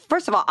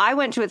 First of all, I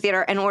went to a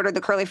theater and ordered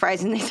the curly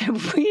fries, and they said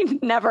we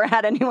never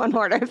had anyone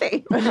order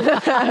these.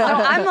 So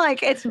I'm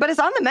like, it's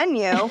on the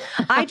menu.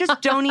 I just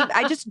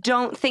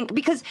don't think,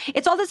 because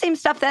it's all the same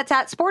stuff that's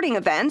at sporting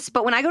events.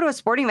 But when I go to a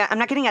sporting event, I'm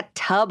not getting a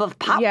tub of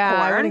popcorn.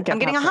 Yeah, I'm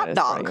getting a hot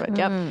dog.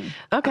 Yep.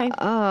 Okay.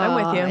 I'm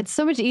with you. It's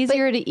so much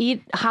easier to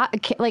eat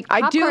popcorn.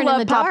 I do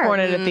love in the popcorn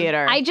dark. at a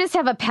theater. I just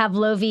have a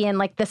Pavlovian,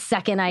 like the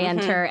second I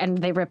enter and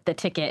they rip the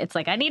ticket. It's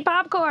like, I need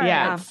popcorn.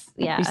 Yeah.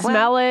 Yeah. You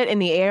smell it in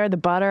the air, the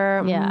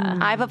butter. Yeah.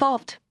 I've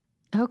evolved.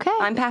 Okay.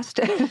 I'm past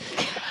it.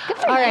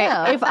 All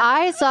right. If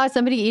I saw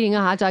somebody eating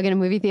a hot dog in a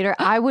movie theater,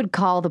 I would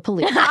call the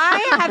police.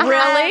 I have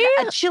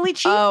had a chili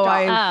cheese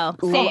dog.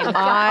 Same.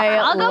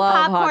 I'll go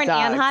popcorn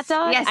and hot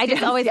dog. Yes, I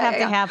just always have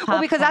to have popcorn.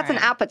 Well, because that's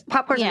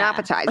popcorn's an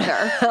appetizer.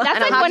 That's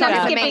and like when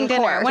I'm skipping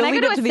dinner. Course. When I go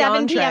to a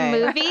 7 p.m.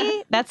 entree.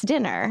 movie, that's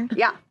dinner.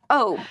 Yeah.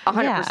 Oh,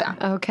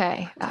 100%.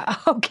 Okay.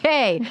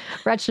 Okay.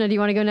 Rachna, do you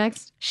want to go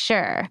next?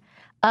 Sure.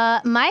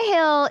 My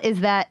hill is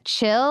that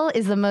chill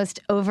is the most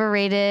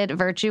overrated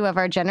virtue of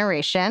our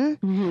generation.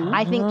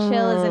 I think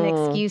chill is an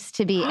excuse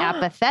to be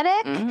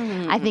apathetic.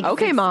 I think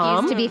it's an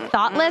excuse to be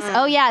thoughtless.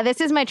 Oh yeah, this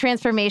is my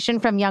transformation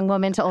from young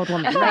woman to old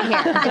woman right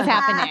here. It's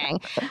happening.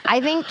 I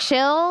think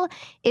chill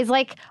is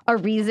like a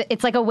reason.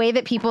 It's like a way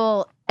that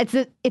people.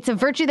 It's a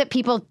virtue that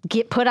people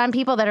put on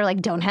people that are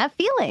like don't have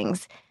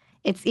feelings.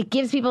 It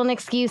gives people an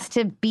excuse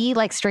to be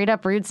like straight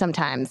up rude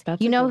sometimes.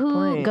 That's you know who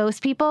point. ghosts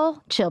people?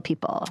 Chill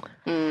people.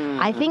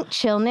 I think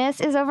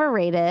chillness is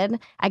overrated.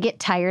 I get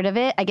tired of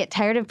it. I get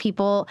tired of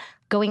people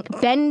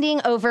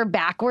bending over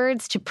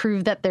backwards to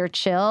prove that they're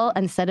chill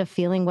instead of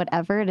feeling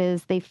whatever it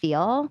is they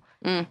feel.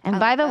 And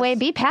by the way,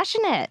 be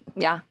passionate.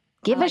 Yeah.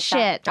 Give a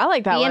shit. I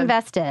like that Be one.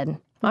 invested.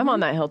 I'm on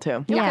that hill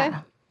too.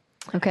 Yeah.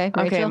 Okay.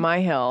 Okay, Rachel? my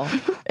hill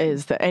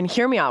is and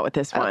hear me out with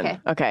this one.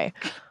 Okay.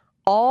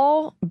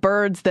 All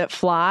birds that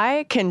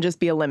fly can just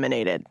be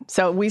eliminated.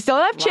 So we still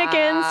have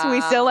chickens. We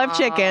still have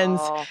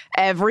chickens.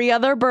 Every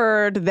other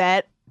bird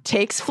that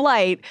takes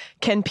flight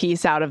can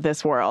peace out of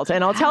this world.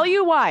 And I'll tell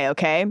you why,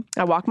 okay?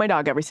 I walk my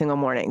dog every single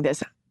morning.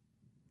 This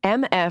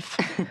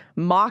MF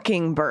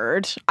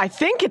mockingbird, I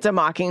think it's a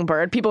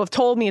mockingbird. People have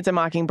told me it's a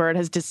mockingbird,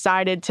 has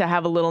decided to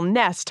have a little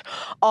nest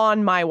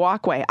on my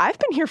walkway. I've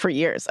been here for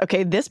years,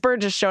 okay? This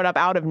bird just showed up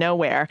out of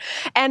nowhere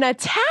and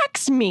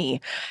attacks me.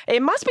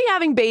 It must be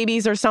having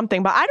babies or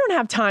something, but I don't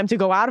have time to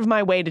go out of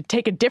my way to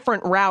take a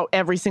different route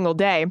every single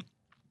day.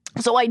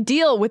 So I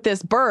deal with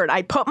this bird.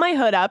 I put my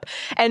hood up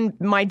and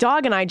my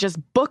dog and I just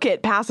book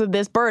it past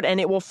this bird and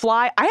it will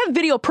fly. I have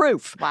video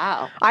proof.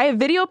 Wow. I have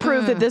video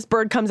proof that this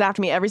bird comes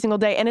after me every single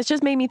day. And it's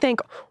just made me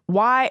think,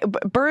 why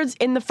birds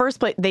in the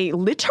first place, they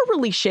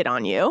literally shit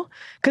on you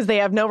because they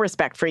have no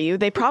respect for you.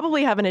 They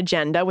probably have an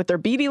agenda with their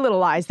beady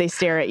little eyes. They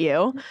stare at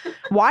you.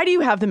 Why do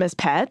you have them as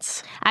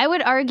pets? I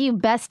would argue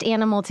best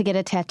animal to get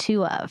a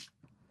tattoo of.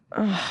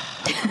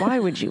 Why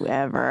would you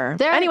ever?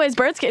 Anyways,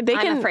 birds can.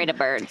 I'm afraid of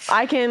birds.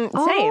 I can.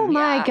 Oh same.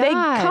 my God. They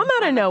come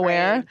out of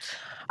nowhere. afraid.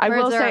 I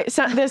will Birds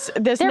say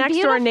this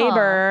next door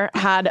neighbor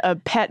had a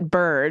pet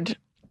bird.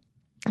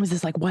 It was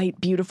this like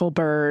white, beautiful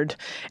bird.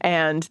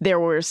 And there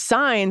were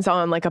signs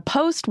on like a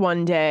post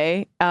one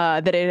day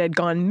that it had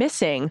gone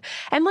missing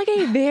and like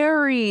a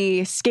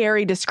very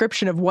scary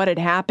description of what had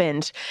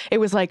happened. It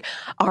was like,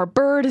 our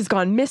bird has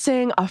gone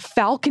missing. A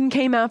falcon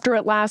came after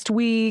it last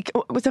week.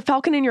 Was a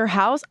falcon in your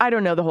house? I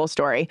don't know the whole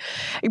story.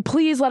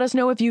 Please let us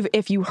know if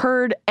you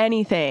heard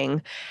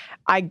anything.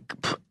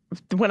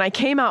 When I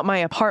came out my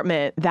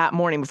apartment that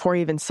morning before I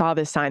even saw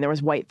this sign, there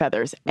was white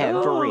feathers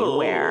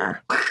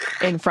everywhere.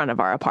 in front of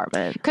our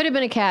apartment. Could have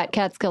been a cat.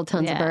 Cats kill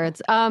tons of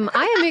birds.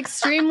 I am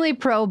extremely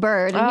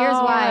pro-bird, and here's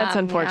why. That's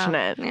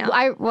unfortunate.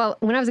 Well,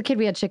 when I was a kid,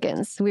 we had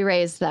chickens. We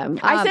raised them.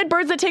 I said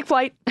birds that take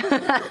flight.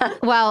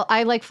 Well,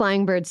 I like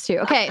flying birds too.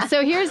 Okay,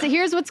 so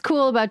here's what's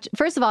cool about.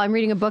 First of all, I'm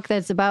reading a book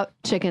that's about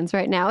chickens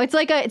right now. It's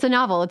a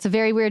novel. It's a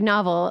very weird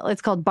novel.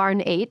 It's called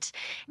Barn 8,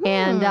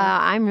 and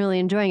I'm really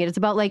enjoying it. It's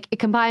about it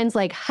combines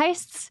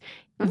heists,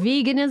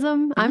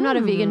 veganism. I'm not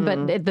a vegan,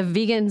 but the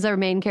vegans are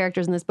main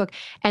characters in this book,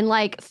 and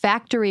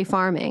factory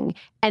farming,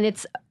 and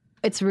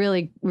it's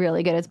really,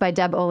 really good. It's by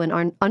Deb Olin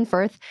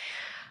Unferth.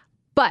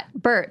 But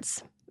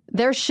birds,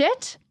 their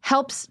shit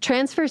helps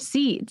transfer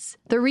seeds.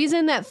 The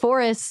reason that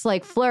forests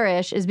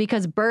flourish is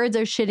because birds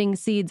are shitting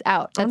seeds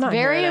out. That's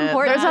very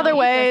important. There's other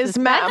ways.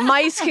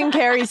 Mice can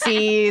carry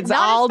seeds.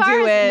 I'll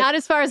do it. Not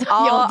as far as you'll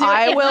do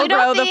I it. will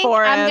grow the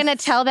forest. I'm going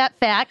to tell that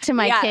fact to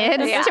my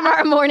kids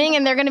tomorrow morning,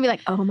 and they're going to be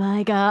like, "Oh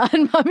my God,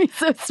 Mommy's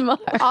so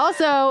smart."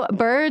 Also,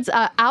 birds,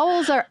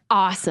 owls are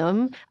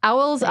awesome.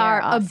 Owls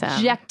are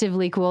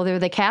objectively cool. They're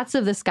the cats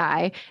of the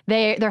sky.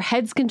 Their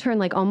heads can turn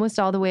almost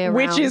all the way around.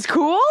 Which is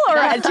cool or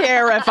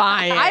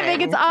terrifying? I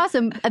think it's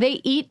awesome.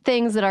 They eat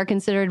things that are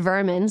considered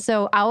vermin.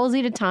 So owls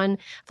eat a ton,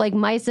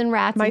 mice and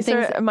rats.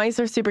 Mice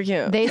are super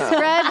cute. They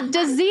spread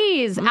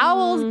disease.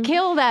 Owls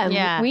kill them.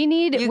 Yeah.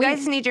 You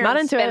guys need your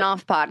own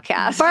spin-off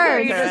podcast.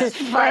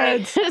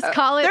 Birds. Just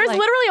call it. There's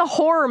literally a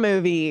horror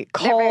movie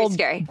called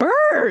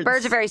Birds.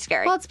 Birds are very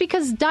scary. Well, it's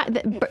because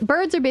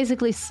birds are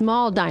basically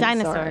small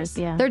dinosaurs.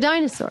 Yeah. They're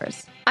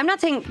dinosaurs. I'm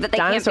not saying that they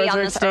Dinosaurs can't be on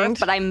are this extinct. earth,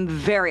 but I'm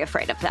very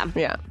afraid of them.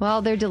 Yeah.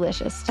 Well, they're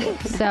delicious too.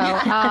 So,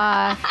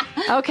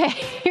 okay.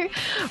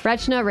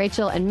 Rachna,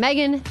 Rachel, and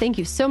Megan, thank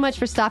you so much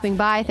for stopping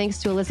by. Thanks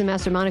to Alyssa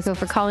Mastromonaco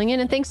for calling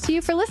in, and thanks to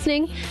you for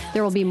listening.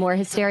 There will be more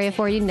hysteria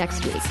for you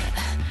next week.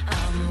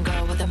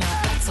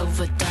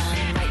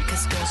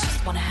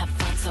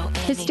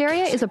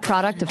 Hysteria is a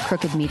product of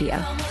Crooked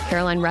Media.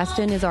 Caroline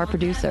Reston is our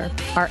producer.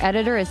 Our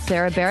editor is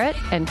Sarah Barrett,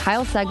 and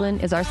Kyle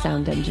Seglin is our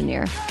sound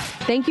engineer.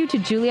 Thank you to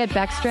Juliet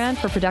Beckstrand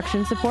for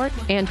production support,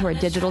 and to our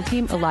digital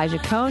team, Elijah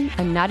Cohn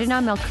and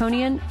Nadina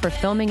Melkonian, for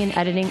filming and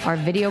editing our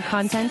video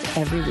content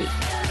every week.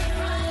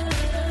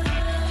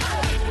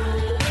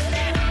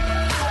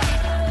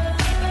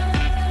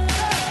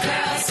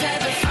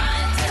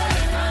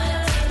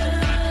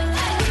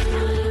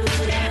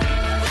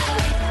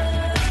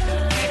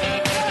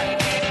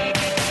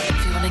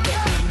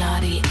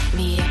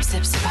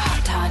 Sip a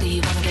hot toddy,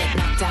 you wanna get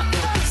knocked out,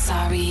 you'll be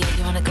sorry.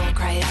 You wanna go and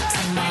cry out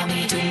to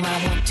mommy. Do my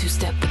 1-2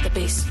 step with the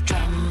bass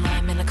drum.